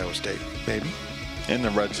again to Iowa State. Maybe. In the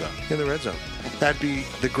red zone. In the red zone. That'd be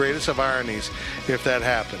the greatest of ironies if that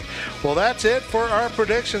happened. Well, that's it for our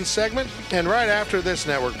predictions segment. And right after this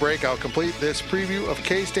network break, I'll complete this preview of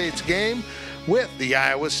K-State's game with the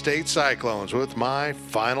Iowa State Cyclones with my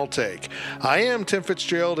final take. I am Tim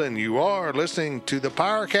Fitzgerald, and you are listening to the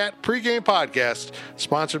PowerCat pregame podcast,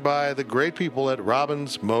 sponsored by the great people at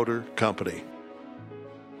Robbins Motor Company.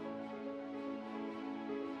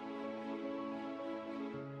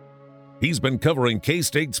 He's been covering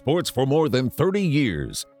K-State sports for more than 30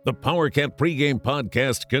 years. The PowerCat pregame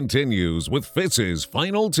podcast continues with Fitz's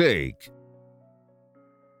final take.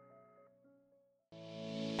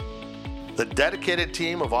 The dedicated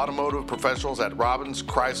team of automotive professionals at Robbins,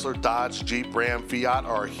 Chrysler, Dodge, Jeep, Ram, Fiat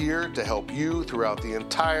are here to help you throughout the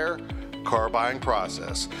entire car buying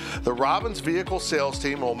process. The Robbins vehicle sales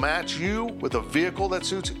team will match you with a vehicle that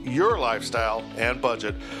suits your lifestyle and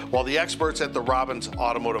budget, while the experts at the Robbins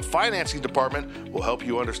Automotive Financing Department will help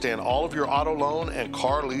you understand all of your auto loan and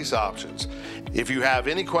car lease options. If you have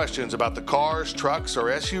any questions about the cars, trucks,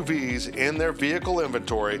 or SUVs in their vehicle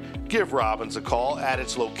inventory, give Robbins a call at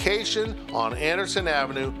its location on Anderson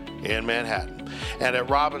Avenue in Manhattan. And at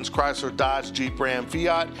Robbins Chrysler, Dodge, Jeep, Ram,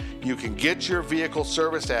 Fiat, you can get your vehicle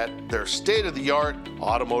serviced at their state-of-the-art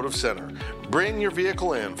automotive center. Bring your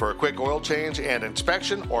vehicle in for a quick oil change and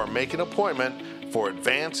inspection, or make an appointment for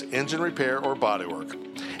advanced engine repair or bodywork.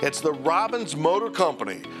 It's the Robbins Motor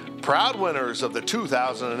Company, proud winners of the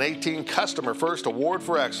 2018 Customer First Award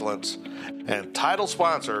for Excellence and title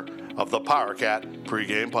sponsor of the PowerCat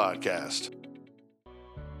pregame podcast.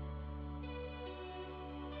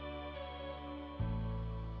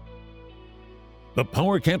 The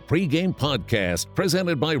PowerCat pregame podcast,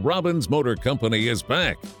 presented by Robbins Motor Company, is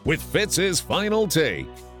back with Fitz's final take.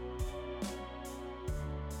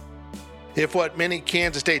 If what many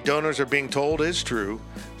Kansas State donors are being told is true,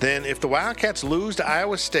 then if the Wildcats lose to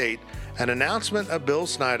Iowa State, an announcement of Bill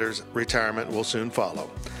Snyder's retirement will soon follow.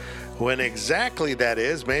 When exactly that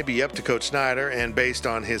is may be up to Coach Snyder, and based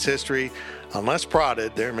on his history, unless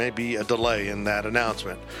prodded, there may be a delay in that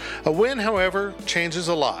announcement. A win, however, changes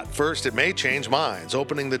a lot. First, it may change minds,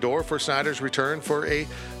 opening the door for Snyder's return for a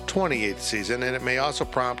 28th season, and it may also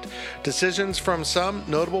prompt decisions from some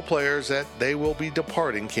notable players that they will be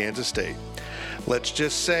departing Kansas State. Let's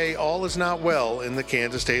just say all is not well in the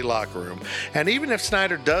Kansas State locker room. And even if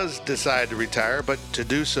Snyder does decide to retire, but to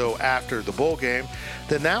do so after the bowl game,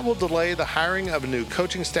 then that will delay the hiring of a new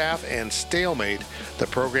coaching staff and stalemate the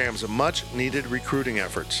program's much-needed recruiting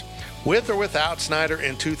efforts. With or without Snyder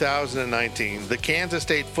in 2019, the Kansas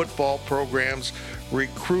State football program's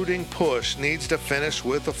recruiting push needs to finish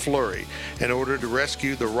with a flurry in order to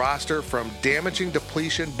rescue the roster from damaging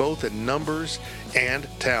depletion both in numbers and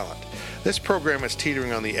talent. This program is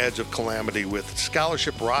teetering on the edge of calamity with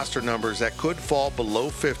scholarship roster numbers that could fall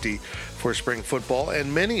below 50 for spring football,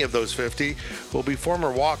 and many of those 50 will be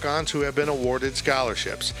former walk-ons who have been awarded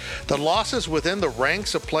scholarships. The losses within the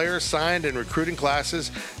ranks of players signed in recruiting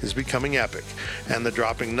classes is becoming epic, and the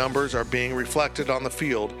dropping numbers are being reflected on the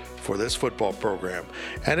field for this football program.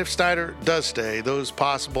 And if Snyder does stay, those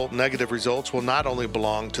possible negative results will not only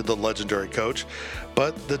belong to the legendary coach,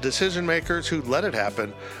 but the decision makers who let it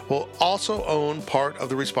happen will also own part of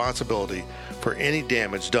the responsibility for any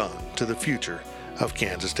damage done to the future of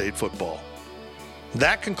Kansas State football.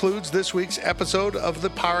 That concludes this week's episode of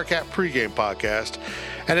the PowerCat pregame podcast,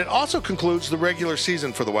 and it also concludes the regular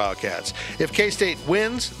season for the Wildcats. If K-State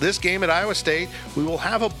wins this game at Iowa State, we will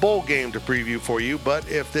have a bowl game to preview for you, but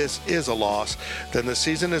if this is a loss, then the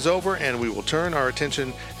season is over and we will turn our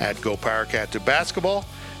attention at Go PowerCat to basketball,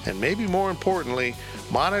 and maybe more importantly,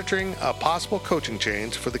 monitoring a possible coaching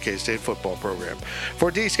change for the K-State football program. For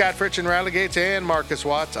D. Scott Fritch and Riley Gates and Marcus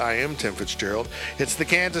Watts, I am Tim Fitzgerald. It's the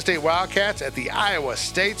Kansas State Wildcats at the Iowa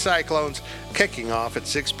State Cyclones, kicking off at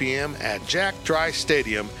 6 p.m. at Jack Dry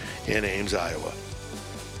Stadium in Ames, Iowa.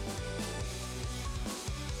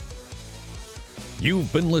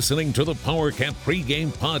 You've been listening to the PowerCat pregame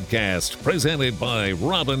podcast, presented by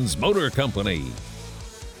Robbins Motor Company.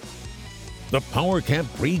 The PowerCat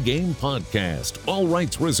pregame podcast. All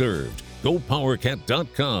rights reserved.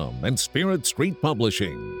 GoPowerCat.com and Spirit Street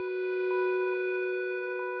Publishing.